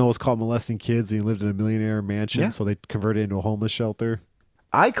cardinal was caught molesting kids, and he lived in a millionaire mansion, Yeah. so they converted it into a homeless shelter.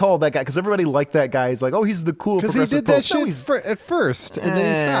 I called that guy because everybody liked that guy. He's like, oh, he's the cool Because he progressive did that Pope. No, shit at first, and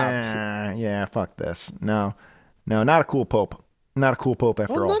then he stopped. Yeah, fuck this. No, not a cool Pope. Not a cool Pope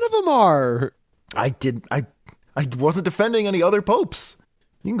after Well, all. none of them are. I wasn't defending any other popes.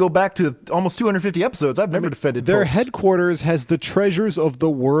 You can go back to almost 250 episodes. I've never defended Their popes. headquarters has the treasures of the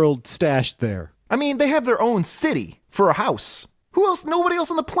world stashed there. I mean, they have their own city for a house. Who else? Nobody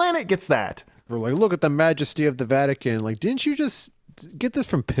else on the planet gets that. We're like, look at the majesty of the Vatican. Like, didn't you just get this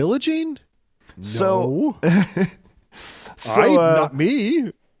from pillaging? So- No. So, not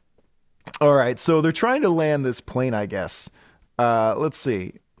me. All right, so they're trying to land this plane, I guess. Let's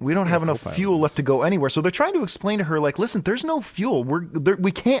see. We don't have enough fuel left to go anywhere. So they're trying to explain to her, like, listen, there's no fuel.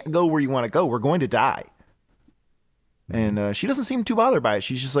 We can't go where you want to go. We're going to die. And she doesn't seem too bothered by it.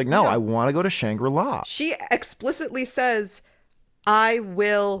 She's just like, no, I want to go to Shangri-La. She explicitly says, I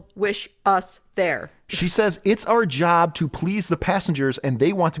will wish us there. She says, it's our job to please the passengers, and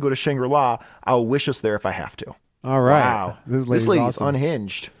they want to go to Shangri-La. I'll wish us there if I have to. All right. Wow. This lady's lady's awesome.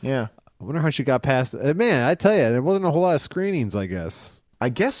 unhinged. Yeah. I wonder how she got past. Man, I tell you, there wasn't a whole lot of screenings, I guess. I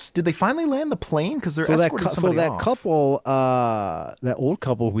guess, did they finally land the plane? Because they're escorting somebody off. Couple, that old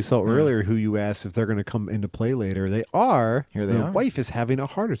couple we saw earlier, who you asked if they're going to come into play later, they are. Here they the are. wife is having a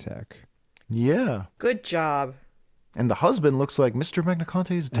heart attack. Yeah. Good job. And the husband looks like Mr.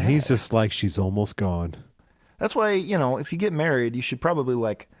 Magniconte's dad. And he's just like, she's almost gone. That's why, if you get married, you should probably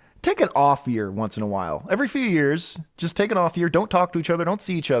like take an off year once in a while. Every few years, just take an off year. Don't talk to each other. Don't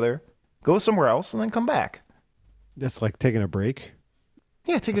see each other. Go somewhere else and then come back. That's like taking a break.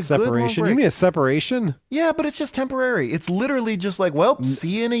 Yeah, take a separation. Good long break. You mean a separation? Yeah, but it's just temporary. It's literally just like, well, see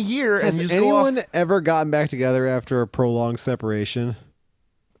you in a year, and you Has just go off. anyone ever gotten back together after a prolonged separation?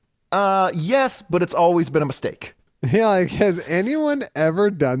 Yes, but it's always been a mistake. Yeah, like, has anyone ever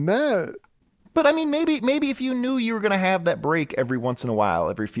done that? But I mean, maybe if you knew you were going to have that break every once in a while,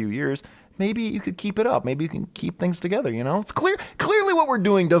 every few years, maybe you could keep it up. Maybe you can keep things together, It's clearly what we're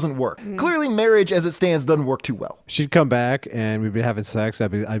doing doesn't work. Clearly marriage as it stands doesn't work too well. She'd come back and we'd be having sex.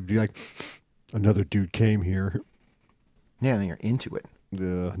 I'd be like, another dude came here. Yeah, then you're into it.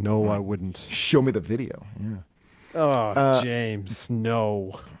 No, I wouldn't. Show me the video. Yeah. Oh, James,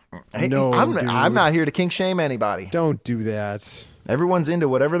 no. Hey, No, I'm not here to kink shame anybody. Don't do that. Everyone's into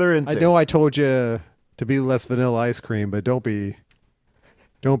whatever they're into. I know I told you to be less vanilla ice cream, but don't be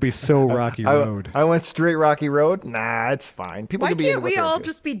so Rocky Road. I went straight Rocky Road. Nah, it's fine. People Why can be can't into we what all they're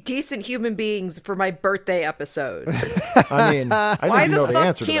just be decent human beings for my birthday episode? into. I mean, I think Why you know the the fuck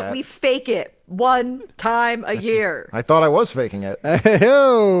answer to can't that. we fake it one time a year? I thought I was faking it.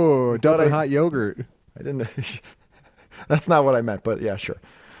 Oh, dumping hot yogurt. I didn't. That's not what I meant, but yeah, sure.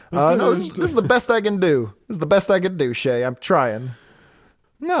 No, this is the best I can do. This is the best I can do, Shea. I'm trying.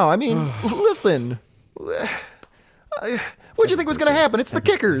 No, I mean, listen. What do you think was going to happen? It's the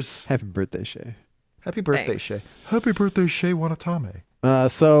kickers. Happy birthday, Shea. Happy birthday, Thanks. Shea. Happy birthday, Shea Wanatame.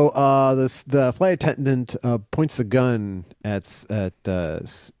 The flight attendant points the gun at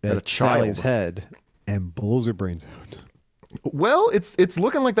child. Sally's head and blows her brains out. Well, it's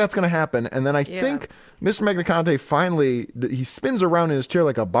looking like that's going to happen, and then I think Mr. Magniconte finally he spins around in his chair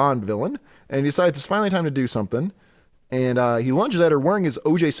like a Bond villain, and he decides it's finally time to do something, and he lunges at her wearing his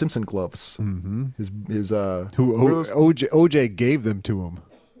O.J. Simpson gloves. Mm-hmm. His OJ gave them to him.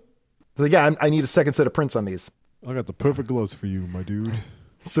 Like, yeah, I need a second set of prints on these. I got the perfect gloves for you, my dude.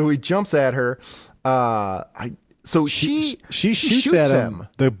 So he jumps at her. She shoots at him.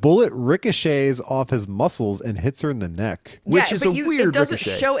 The bullet ricochets off his muscles and hits her in the neck. Which is but a weird it doesn't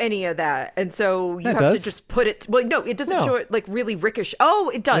ricochet. show any of that, and so you It have does. to just put it. Well, no, it doesn't No. show it like really ricochet.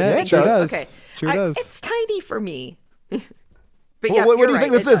 Oh, it does. Yeah, it does. Okay, Sure does. It's tiny for me. But Well, yeah, what do you're you right,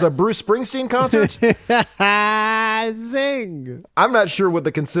 think this it is? A does. Bruce Springsteen concert? Zing! I'm not sure what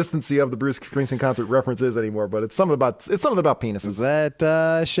the consistency of the Bruce Springsteen concert reference is anymore, but it's something about penises. Is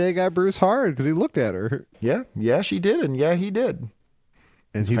that Shea got Bruce hard because he looked at her? Yeah, she did, and yeah, he did.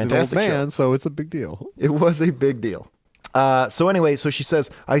 And he's an old fantastic man, show. so it's a big deal. It was a big deal. So she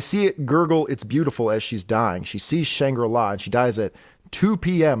says, I see it gurgle, it's beautiful as she's dying. She sees Shangri-La and she dies at 2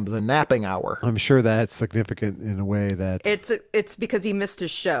 p.m., the napping hour. I'm sure that's significant in a way that... It's because he missed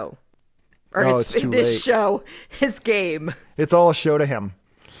his show, or it's too late. his game. It's all a show to him.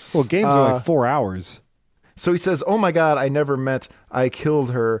 Well, games are like 4 hours. So he says, oh my God, I never meant I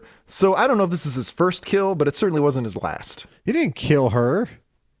killed her. So I don't know if this is his first kill, but it certainly wasn't his last. He didn't kill her.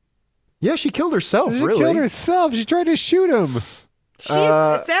 Yeah, she killed herself, She really. killed herself. She tried to shoot him.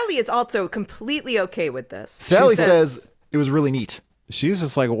 Sally is also completely okay with this. Sally She says it was really neat. She was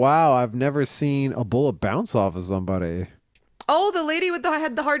just like, wow, I've never seen a bullet bounce off of somebody. "Oh, the lady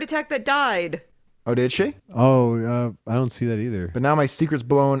had the heart attack that died." Oh, did she? Oh, I don't see that either. But now my secret's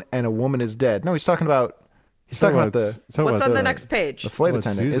blown and a woman is dead. No, he's talking about What's on the next page? the flight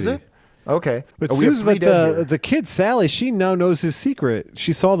attendant. Is it? Okay. But, Oh, we have Susan, three dead here. the kid Sally, she now knows his secret.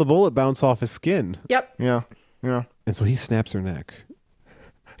 She saw the bullet bounce off his skin, Yep. Yeah. and so he snaps her neck.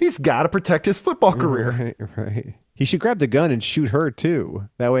 He's got to protect his football career. Right. He should grab the gun and shoot her too.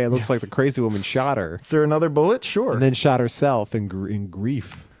 That way, it looks like the crazy woman shot her Is there another bullet? Sure. and then shot herself in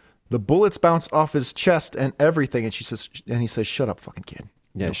grief. The bullets bounce off his chest and everything, and he says, "Shut up, fucking kid.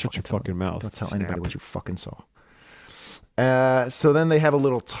 Yeah, Don't shut your tell fucking mouth. Don't tell Snap. anybody what you fucking saw." So then they have a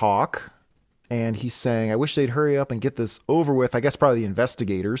little talk, and he's saying, "I wish they'd hurry up and get this over with." I guess probably the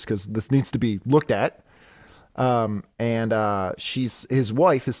investigators, because this needs to be looked at. His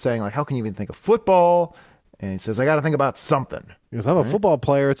wife is saying, like, "How can you even think of football?" And he says, "I got to think about something. Because I'm a football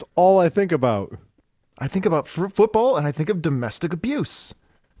player. It's all I think about. I think about football, and I think of domestic abuse,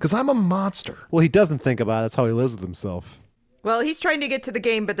 because I'm a monster." Well, he doesn't think about it. That's how he lives with himself. Well, he's trying to get to the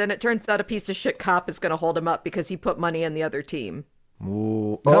game, but then it turns out a piece of shit cop is going to hold him up because he put money in the other team.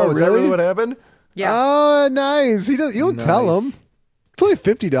 Ooh. Oh, Is that really? really what happened? Yeah. Oh, nice. You don't tell him. Nice. It's only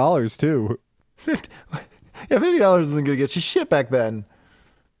 $50 too. Yeah, $50 isn't going to get you shit back then.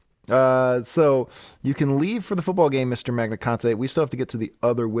 So you can leave for the football game, Mr. Magniconte. We still have to get to the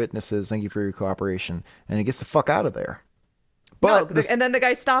other witnesses. Thank you for your cooperation. And he gets the fuck out of there. But and then the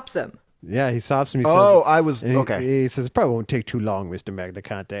guy stops him. Yeah, he stops him. He Okay. He says, it probably won't take too long, Mr.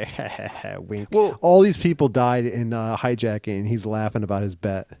 Magniconte. Wink. Well- all these people died in hijacking, and he's laughing about his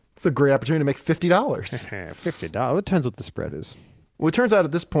bet. It's a great opportunity to make $50. $50. It depends what the spread is. Well, it turns out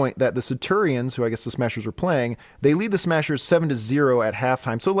at this point that the Centurions, who I guess the Smashers were playing, they lead the Smashers 7-0 at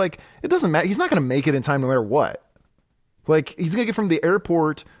halftime. So, like, it doesn't matter. He's not going to make it in time no matter what. Like, he's going to get from the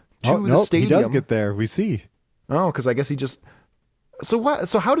airport to the stadium. He does get there. We see. Oh, because I guess he just... So what?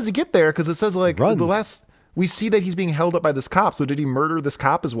 So how does he get there? Because it says, like, Runs. we see that he's being held up by this cop. So did he murder this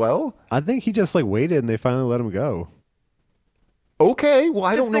cop as well? I think he just, like, waited, and they finally let him go. Okay, well,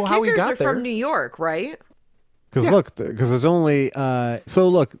 I don't know how he got there. The Kickers are from New York, right? Because look, because there's only so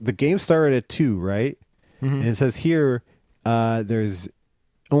look, the game started at 2, right? And it says here there's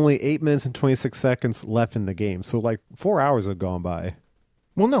only 8 minutes and 26 seconds left in the game. So like 4 hours have gone by.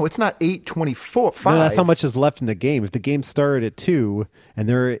 Well, no, it's not 8:24. No, that's how much is left in the game. If the game started at 2 and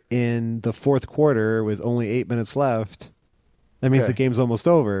they're in the fourth quarter with only 8 minutes left, that means the game's almost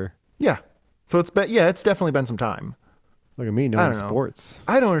over. Yeah. So it's definitely been some time. Look at me knowing sports.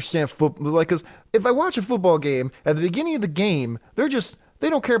 I don't understand football. Like, because if I watch a football game, at the beginning of the game, they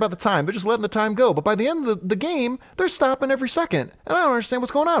don't care about the time. They're just letting the time go. But by the end of the game, they're stopping every second. And I don't understand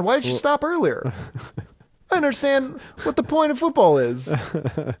what's going on. Why did you stop earlier? I understand what the point of football is.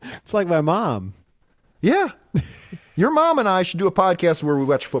 It's like my mom. Yeah. Your mom and I should do a podcast where we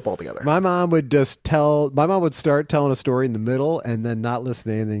watch football together. My mom would start telling a story in the middle and then not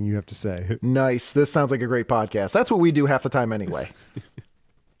listen to anything you have to say. Nice. This sounds like a great podcast. That's what we do half the time anyway.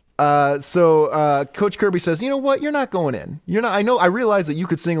 So Coach Kirby says, you know what? You're not going in. I realize that you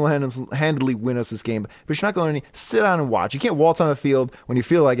could single-handedly win us this game, but you're not going in. Sit down and watch. You can't waltz on the field when you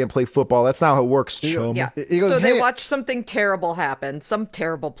feel like it and play football. That's not how it works, chum. Yeah. He goes, so they "Hey." watch something terrible happen, some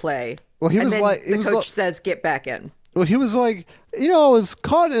terrible play. Well, he and was then like- he the was coach like- says, get back in. Well, he was like, I was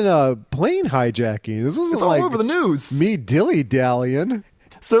caught in a plane hijacking. This wasn't It's all like over the news. me dilly-dallying.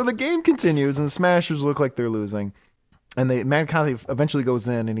 So the game continues, and the Smashers look like they're losing. And Magniconte eventually goes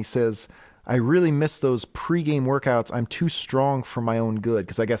in, and he says, I really miss those pregame workouts. I'm too strong for my own good.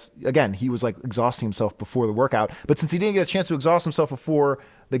 Because I guess, again, he was like exhausting himself before the workout. But since he didn't get a chance to exhaust himself before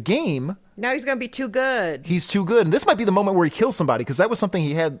the game, Now he's going to be too good. he's too good. And this might be the moment where he kills somebody, because that was something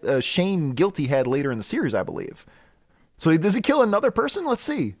he had, Shane Guilty had later in the series, I believe. So does he kill another person? Let's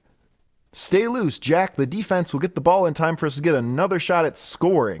see. Stay loose, Jack. The defense will get the ball in time for us to get another shot at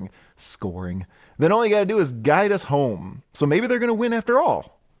scoring. Then all you got to do is guide us home. So maybe they're going to win after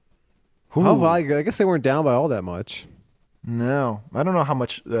all. Oh, I guess they weren't down by all that much. No, I don't know how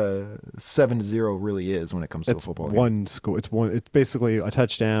much 7-0 really is when it comes to a football game. One score. It's basically a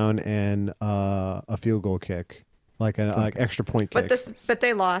touchdown and a field goal kick, like extra point kick. But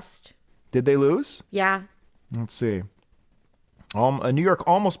they lost. Did they lose? Yeah. Let's see. New York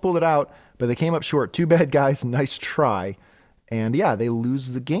almost pulled it out, but they came up short. Too bad, guys. Nice try. And yeah, they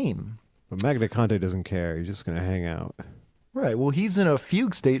lose the game. But Magniconte doesn't care. He's just going to hang out. Right. Well, he's in a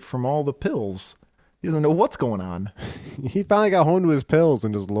fugue state from all the pills. He doesn't know what's going on. He finally got home to his pills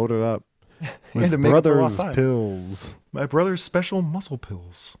and just loaded up with And to make up for brother's lost time. pills. My brother's special muscle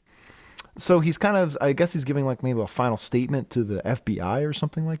pills. So he's kind of, I guess he's giving like maybe a final statement to the FBI or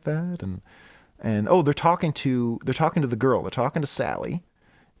something like that. And they're talking to the girl. They're talking to Sally,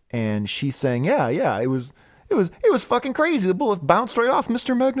 and she's saying, yeah, it was fucking crazy. The bullet bounced right off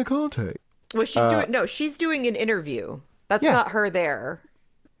Mr. Magniconte. Well, she's doing an interview. That's not her there.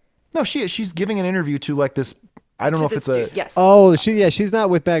 No, she is. She's giving an interview to like this. I don't know if it's yes. Oh, she's not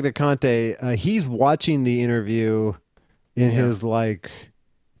with Magniconte. He's watching the interview in his like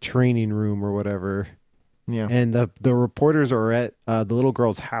training room or whatever. Yeah. And the reporters are at the little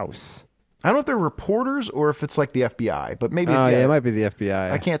girl's house. I don't know if they're reporters or if it's like the FBI, but maybe. Oh, yeah, it might be the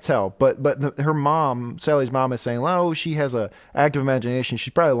FBI. I can't tell. But her mom, Sally's mom, is saying, "Oh, she has a active imagination.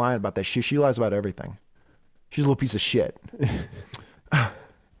 She's probably lying about that. She lies about everything. She's a little piece of shit."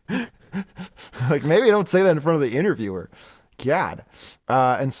 Like, maybe don't say that in front of the interviewer. God.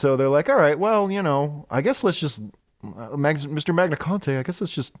 And so they're like, all right, well, I guess let's just, Mr. Magniconte, I guess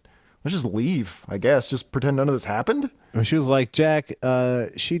let's just leave, I guess. Just pretend none of this happened. She was like, Jack,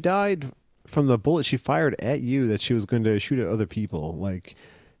 she died from the bullet she fired at you that she was going to shoot at other people. Like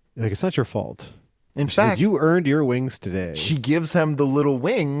it's not your fault. In She said, fact, you earned your wings today. she gives him the little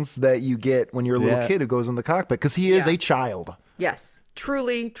wings that you get when you're a little kid who goes in the cockpit, because he is a child. Yes.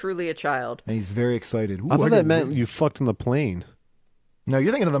 Truly, truly a child. And he's very excited. Ooh, I thought get that meant wings. you fucked in the plane. No,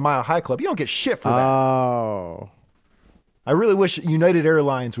 you're thinking of the Mile High Club. You don't get shit for that. Oh. I really wish United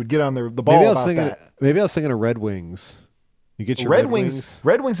Airlines would get on the ball about that. Maybe I was thinking of Red Wings. You get your Red Wings.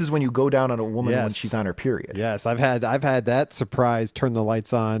 Red Wings is when you go down on a woman when Yes. she's on her period. Yes, I've had that surprise. Turn the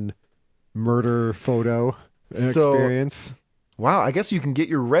lights on murder photo So- experience. Wow, I guess you can get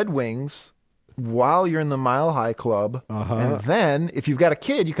your Red Wings while you're in the Mile High Club. And then, if you've got a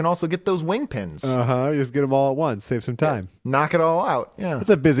kid, you can also get those wing pins. Just get them all at once. Save some time. Knock it all out. Yeah. It's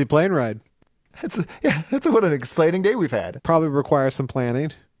a busy plane ride. That's what an exciting day we've had. Probably requires some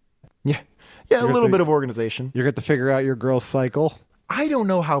planning. Yeah, a got little the- bit of organization. You're going to figure out your girl's cycle. I don't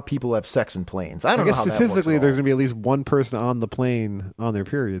know how people have sex in planes. I I don't know guess how that statistically, works there's at all. going to be at least one person on the plane on their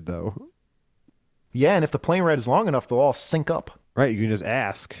period, though. Yeah, and if the plane ride is long enough, they'll all sync up. Right? You can just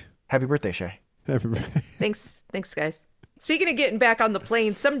ask. Happy birthday, Shée. Thanks, guys. Speaking of getting back on the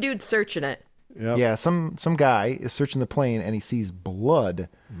plane, some dude's searching it. Yep. Yeah, some guy is searching the plane and he sees blood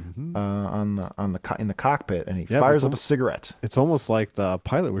in the cockpit and he fires up a cigarette. It's almost like the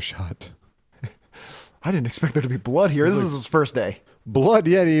pilot was shot. I didn't expect there to be blood here. This is his first day. Blood,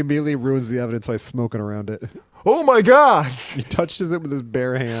 yet he immediately ruins the evidence by smoking around it. Oh my god, He touches it with his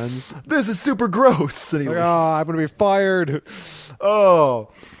bare hands. this is super gross. And he Like, leaves. oh, I'm going to be fired.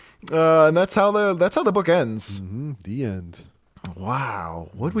 And that's how the book ends. The end. Wow,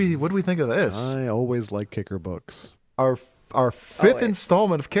 what do we think of this? I always like kicker books. Our fifth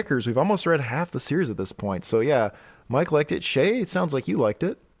installment of Kickers. We've almost read half the series at this point. So yeah, Mike liked it. Shée, it sounds like you liked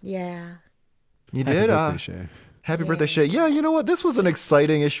it. Yeah. You Happy did. birthday, Shée. Happy birthday, Shée. Yeah, you know what? This was an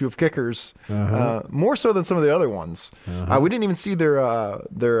exciting issue of Kickers, more so than some of the other ones. We didn't even see their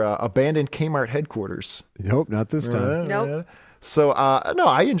abandoned Kmart headquarters. Nope, not this time. Nope. So no,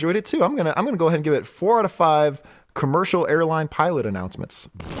 I enjoyed it too. I'm gonna go ahead and give it 4 out of 5 commercial airline pilot announcements.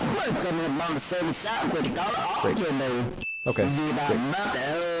 Great. Okay. Great.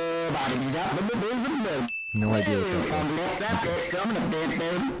 No idea what that was.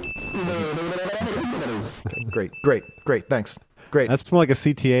 Okay, great. Thanks. Great. That's more like a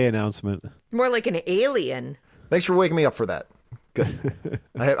CTA announcement. More like an alien. Thanks for waking me up for that. Good.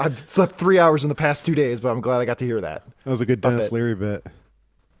 I've slept 3 hours in the past 2 days, but I'm glad I got to hear that. That was a good Love Dennis it. Leary bit.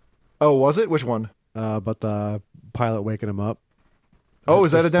 Oh, was it? Which one? About the pilot waking him up. Oh,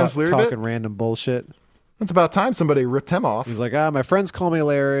 is that a Just Dennis Leary bit? talking random bullshit. It's about time somebody ripped him off. He's like, my friends call me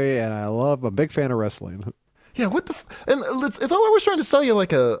Larry, and I'm a big fan of wrestling. Yeah, what the? And it's all I was trying to sell you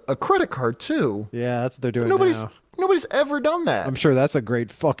like a credit card too. Yeah, that's what they're doing Nobody's now. ever done that. I'm sure that's a great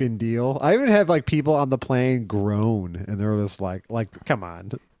fucking deal. I even have like people on the plane groan, and they're just like, come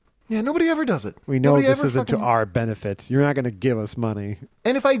on. Yeah, nobody ever does it. We know Nobody this ever isn't to fucking- our benefit. You're not going to give us money.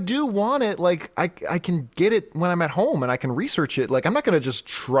 And if I do want it, like I can get it when I'm at home and I can research it. Like I'm not going to just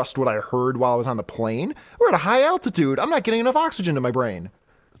trust what I heard while I was on the plane. We're at a high altitude. I'm not getting enough oxygen to my brain.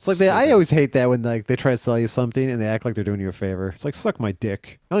 It's like I always hate that when like they try to sell you something and they act like they're doing you a favor. It's like, suck my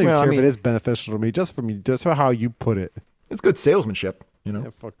dick. I don't even Well, I care mean- if it is beneficial to me, just for how you put it. It's good salesmanship, you know. Yeah,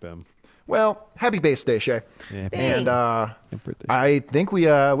 fuck them. Well, happy base day, Shée. Yeah, And Happy birthday. I think we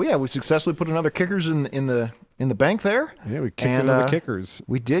successfully put another kickers in the bank there. Yeah, we kicked And, another kickers.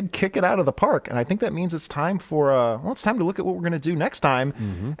 We did kick it out of the park, and I think that means it's time for it's time to look at what we're going to do next time.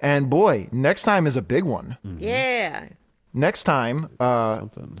 Mm-hmm. And boy, next time is a big one. Yeah. Next time,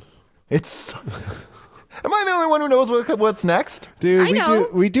 Something. it's. Am I the only one who knows what's next? Dude, I know.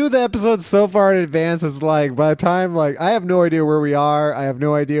 we do the episodes so far in advance. It's like by the time I have no idea where we are. I have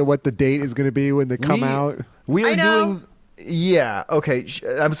no idea what the date is going to be when they come out. We I are know. doing. Yeah. Okay.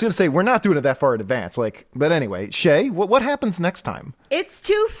 I was going to say we're not doing it that far in advance. But anyway, Shée, what happens next time? It's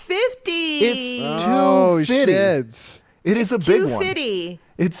 250. It's Oh 250. shit! It is a big one. 250.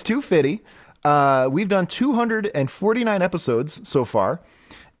 It's 250. We've done 249 episodes so far,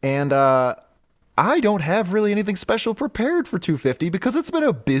 and I don't have really anything special prepared for 250 because it's been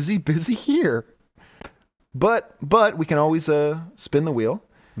a busy year. But we can always spin the wheel.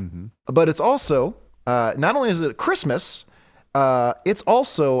 Mm-hmm. But it's also not only is it Christmas, it's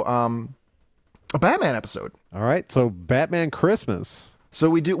also a Batman episode. All right, so Batman Christmas. So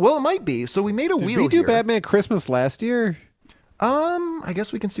we do. Well, it might be. So we made a Did wheel we do here. Batman Christmas last year? I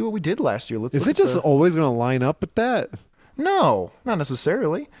guess we can see what we did last year. Let's. Is look it at just always going to line up with that? No, not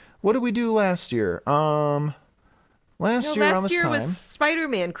necessarily. What did we do last year? Last No, year around last this year time. was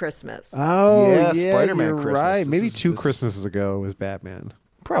Spider-Man Christmas. Oh, Yeah, yeah, Spider-Man you're Christmas. right. This Maybe is- two this is- Christmases ago was Batman.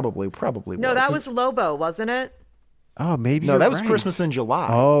 Probably. No, that was Lobo, wasn't it? Oh, maybe No, you're that was right. Christmas in July.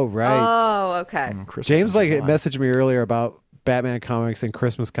 Oh, right. Oh, okay. Christmas James in July. messaged me earlier about Batman comics and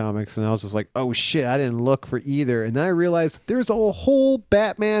Christmas comics, and I was just like, oh shit, I didn't look for either. And then I realized there's a whole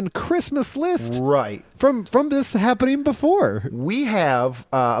Batman Christmas list Right. from this happening before. We have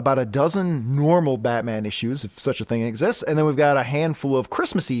about a dozen normal Batman issues, if such a thing exists, and then we've got a handful of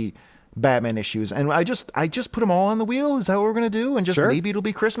Christmassy Batman issues. And I just put them all on the wheel. Is that what we're gonna do? And just Sure. maybe it'll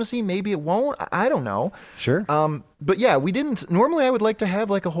be Christmassy, maybe it won't. I don't know. Sure. But yeah, we didn't. Normally, I would like to have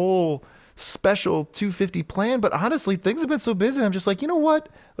like a whole special 250 planned, but honestly, things have been so busy. I'm just like, you know what?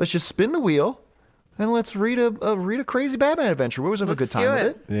 Let's just spin the wheel and let's read a crazy Batman adventure. We always have a good Let's time do with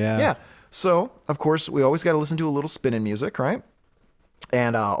it. it. Yeah. So, of course, we always got to listen to a little spinning music, right?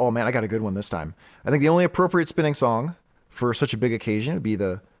 And, oh man, I got a good one this time. I think the only appropriate spinning song for such a big occasion would be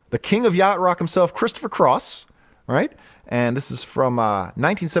the king of yacht rock himself, Christopher Cross, right? And this is from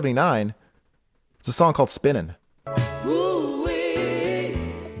 1979. It's a song called Spinnin'.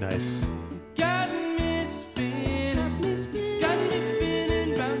 Nice.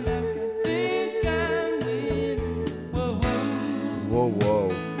 Whoa.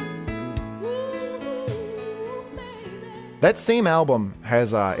 That same album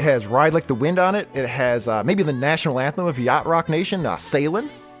has Ride Like the Wind on it. It has maybe the national anthem of Yacht Rock Nation, Sailin',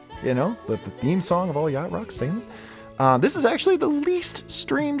 the theme song of all Yacht Rock, Sailin'. This is actually the least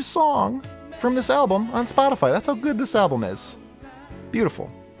streamed song from this album on Spotify. That's how good this album is.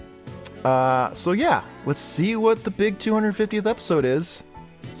 Beautiful. So yeah, let's see what the big 250th episode is.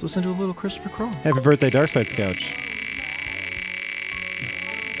 Let's listen to a little Christopher Cross. Happy birthday, Darkside's Couch.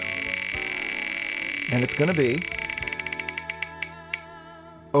 And it's gonna be...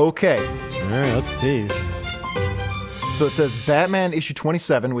 Okay. All right, let's see. So it says Batman issue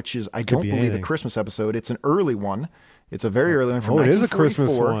 27, which is, I don't be believe, anything. a Christmas episode. It's an early one. It's a very early one from Oh, it is a 1944.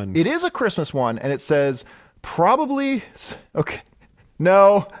 Christmas one. It is a Christmas one, and it says probably... Okay.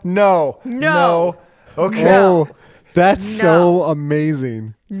 No. Okay. Oh, that's No. so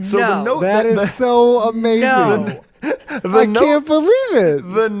amazing. So the No. note That is so amazing. No. I can't believe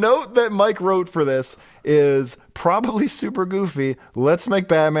it. The note that Mike wrote for this is probably super goofy. Let's make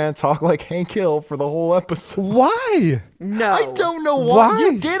Batman talk like Hank Hill for the whole episode. Why? No. I don't know why. Why?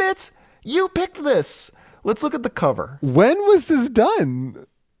 You did it. You picked this. Let's look at the cover. When was this done?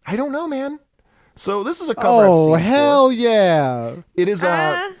 I don't know, man. So this is a cover Oh, I've seen hell yeah. before. It is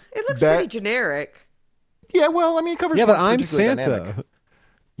it looks Bat- pretty generic. Yeah, well, I mean, covers Yeah, but weren't I'm particularly Santa. dynamic.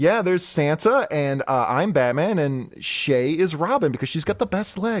 Yeah, there's Santa, and I'm Batman, and Shée is Robin because she's got the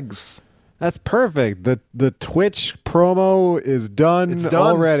best legs. That's perfect. The Twitch promo is done, It's done.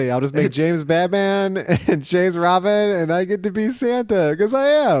 already. I'll just make It's- James Batman and Shay's Robin, and I get to be Santa because I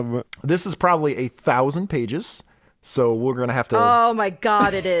am. This is probably 1,000 pages, so we're gonna have to. Oh my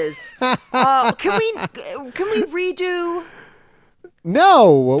God, it is. Oh, can we redo?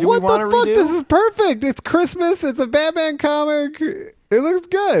 No, Do we what the wanna fuck? redo? This is perfect. It's Christmas. It's a Batman comic. It looks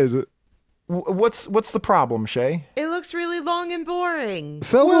good. What's the problem, Shée? It looks really long and boring.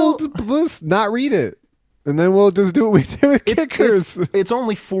 So Well- we'll just not read it, and then we'll just do what we do with kickers. It's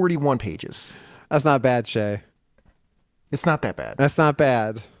only 41 pages. That's not bad, Shay. It's not that bad. That's not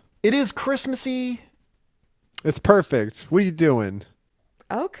bad. It is Christmassy. It's perfect. What are you doing?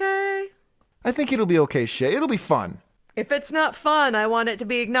 Okay. I think it'll be okay, Shée. It'll be fun. If it's not fun, I want it to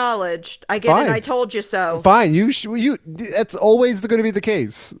be acknowledged. I get Fine. it. I told you so. Fine. You. That's always going to be the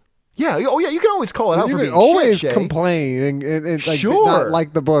case. Yeah. Oh, yeah. You can always call it out You for can being always shit, Shée. complain and like Sure. not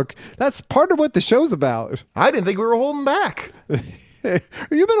like the book. That's part of what the show's about. I didn't think we were holding back.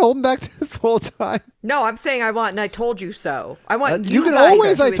 You've been holding back this whole time. No, I'm saying I want, and I told you so. I want You can guys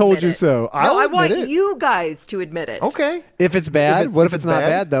always, to I told admit you it. so. I'll No, I admit want it. you guys to admit it. Okay. If it's bad, what if if it's it's not bad?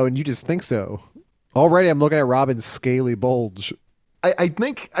 bad though, and you just think so? Already, I'm looking at Robin's scaly bulge. I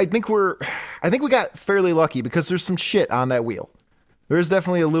think we got fairly lucky because there's some shit on that wheel. There's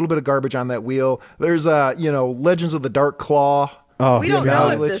definitely a little bit of garbage on that wheel. There's Legends of the Dark Claw. Oh, We don't know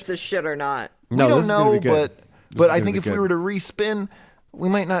if Which- this is shit or not. No, we don't this is gonna know, be good. but is I gonna think be if we good. were to respin, we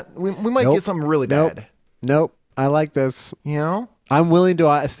might not. We might Nope. get something really bad. Nope. I like this. You know? I'm willing to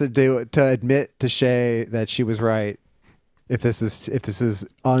admit to Shay that she was right. If this is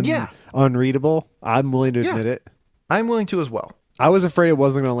Yeah. unreadable, I'm willing to Yeah. admit it. I'm willing to as well. I was afraid it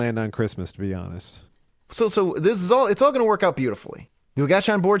wasn't going to land on Christmas, to be honest. So this is all. It's all going to work out beautifully. You got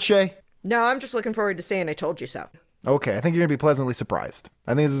you on board, Shea? No, I'm just looking forward to saying I told you so. Okay, I think you're going to be pleasantly surprised.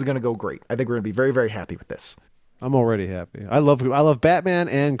 I think this is going to go great. I think we're going to be very, very happy with this. I'm already happy. I love Batman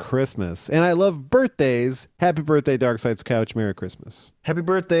and Christmas, and I love birthdays. Happy birthday, Darkside's Couch. Merry Christmas. Happy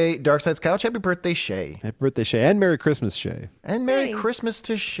birthday, Darkside's Couch. Happy birthday, Shea. Happy birthday, Shay, and Merry Christmas, Shay. And Merry Thanks. Christmas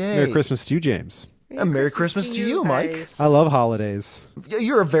to Shea. Merry Christmas to you, James. And Merry Christmas to you, Mike. guys. I love holidays.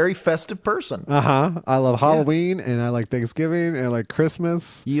 You're a very festive person. I love Halloween, and I like Thanksgiving, and I like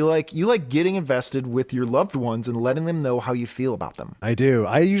Christmas. You like getting invested with your loved ones and letting them know how you feel about them. I do.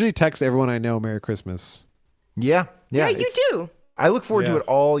 I usually text everyone I know Merry Christmas. Yeah. Yeah, you it's- do. I look forward to Yeah. it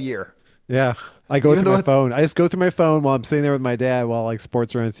all year. Yeah. I go Even through though my it- phone. I just go through my phone while I'm sitting there with my dad while like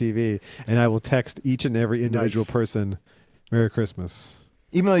sports are on TV, and I will text each and every individual Nice. person Merry Christmas.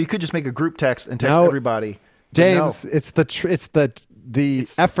 Even though you could just make a group text and text No. everybody. But James, no. it's the the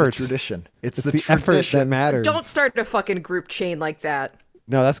It's effort. the tradition. It's It's the effort tradition. that matters. Don't start a fucking group chain like that.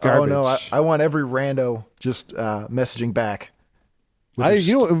 No, that's Oh garbage. no, I want every rando just messaging back. with their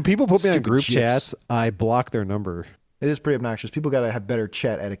You know, when people put me on stupid group gifs. chats, I block their number. It is pretty obnoxious. People got to have better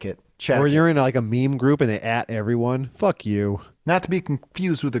chat etiquette. Or you're in like a meme group and they at everyone. Fuck you. Not to be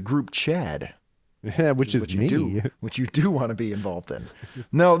confused with a group Chad. Yeah, which is me. Which you do want to be involved in.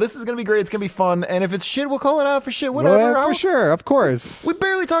 No, this is going to be great. It's going to be fun. And if it's shit, we'll call it out for shit. Whatever. Well, for sure, of course. We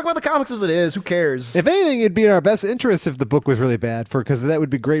barely talk about the comics as it is. Who cares? If anything, it'd be in our best interest if the book was really bad, because that would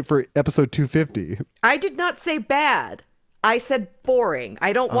be great for episode 250. I did not say bad. I said boring.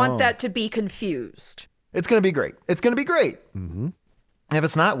 I don't want that to be confused. It's going to be great. It's going to be great. Mm-hmm. If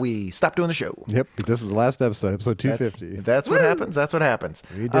it's not, we stop doing the show. Yep, this is the last episode 250. If that's what happens, that's what happens.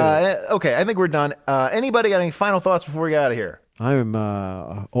 We did it. Okay, I think we're done. Anybody got any final thoughts before we get out of here? I'm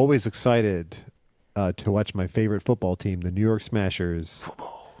always excited to watch my favorite football team, the New York Smashers,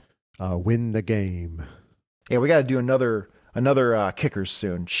 win the game. Yeah, we got to do another kickers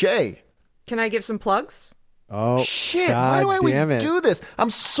soon. Shée. Can I give some plugs? Oh, Shit, God why do I always damn it. do this? I'm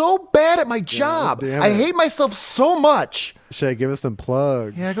so bad at my job. damn I it. hate myself so much. Shea, give us some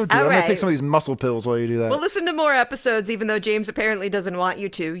plugs. Yeah, go do it. All I'm going to right. take some of these muscle pills while you do that. Well, listen to more episodes, even though James apparently doesn't want you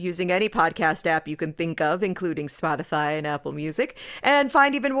to, using any podcast app you can think of, including Spotify and Apple Music. And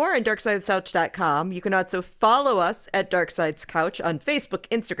find even more on darksidescouch.com. You can also follow us at Darksides Couch on Facebook,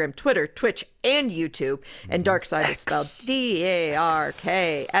 Instagram, Twitter, Twitch, and YouTube. And Darkside is spelled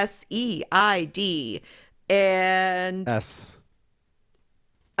DARKSEID. And S.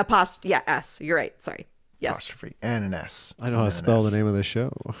 S. You're right. Sorry. Yes. Apostrophe and an S. I know how to spell the name of the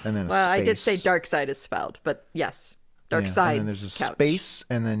show. And then a Well, space. I did say Darkside is spelled, but yes. Dark Yeah, Side. And then there's a Couch. space,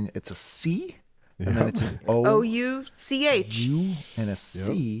 and then it's a C, and then it's an O, OUCH. U, and a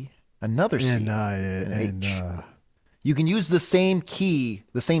C, another C, And, an H. You can use the same key,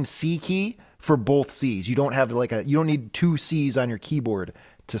 the same C key for both C's. You don't have you don't need two C's on your keyboard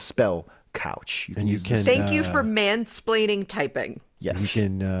to spell couch. You can use the same. Thank you for mansplaining typing. Yes. You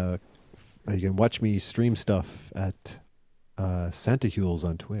can watch me stream stuff at Santa Hules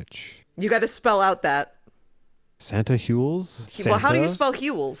on Twitch. You got to spell out that. Santa Hules? Well, how do you spell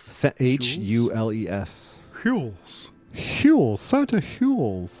Hules? Hules. Hules. Hules. Santa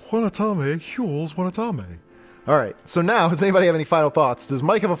Hules. Wanatame. Hules. Wanatame. All right. So now, does anybody have any final thoughts? Does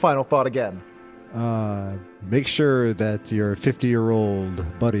Mike have a final thought again? Make sure that your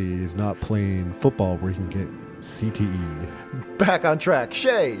 50-year-old buddy is not playing football where he can get CTE. Back on track.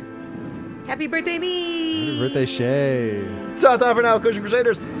 Shea. Happy birthday, me! Happy birthday, Shea. Ta-ta for now, Cushion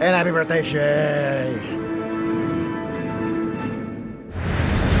Crusaders, and happy birthday, Shea.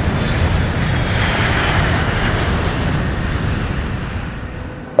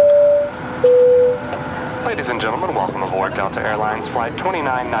 Ladies and gentlemen, welcome aboard Delta Airlines Flight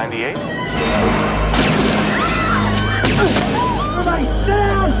 2998. Everybody sit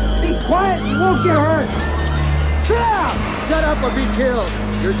down! Be quiet, you won't get hurt! Sit down! Shut up or be killed.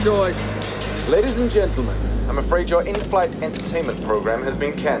 Your choice. Ladies and gentlemen, I'm afraid your in-flight entertainment program has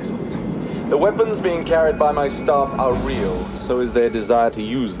been cancelled. The weapons being carried by my staff are real, so is their desire to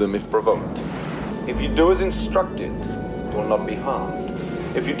use them if provoked. If you do as instructed, you will not be harmed.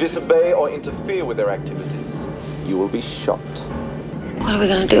 If you disobey or interfere with their activities, you will be shot. What are we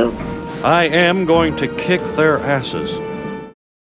gonna do? I am going to kick their asses.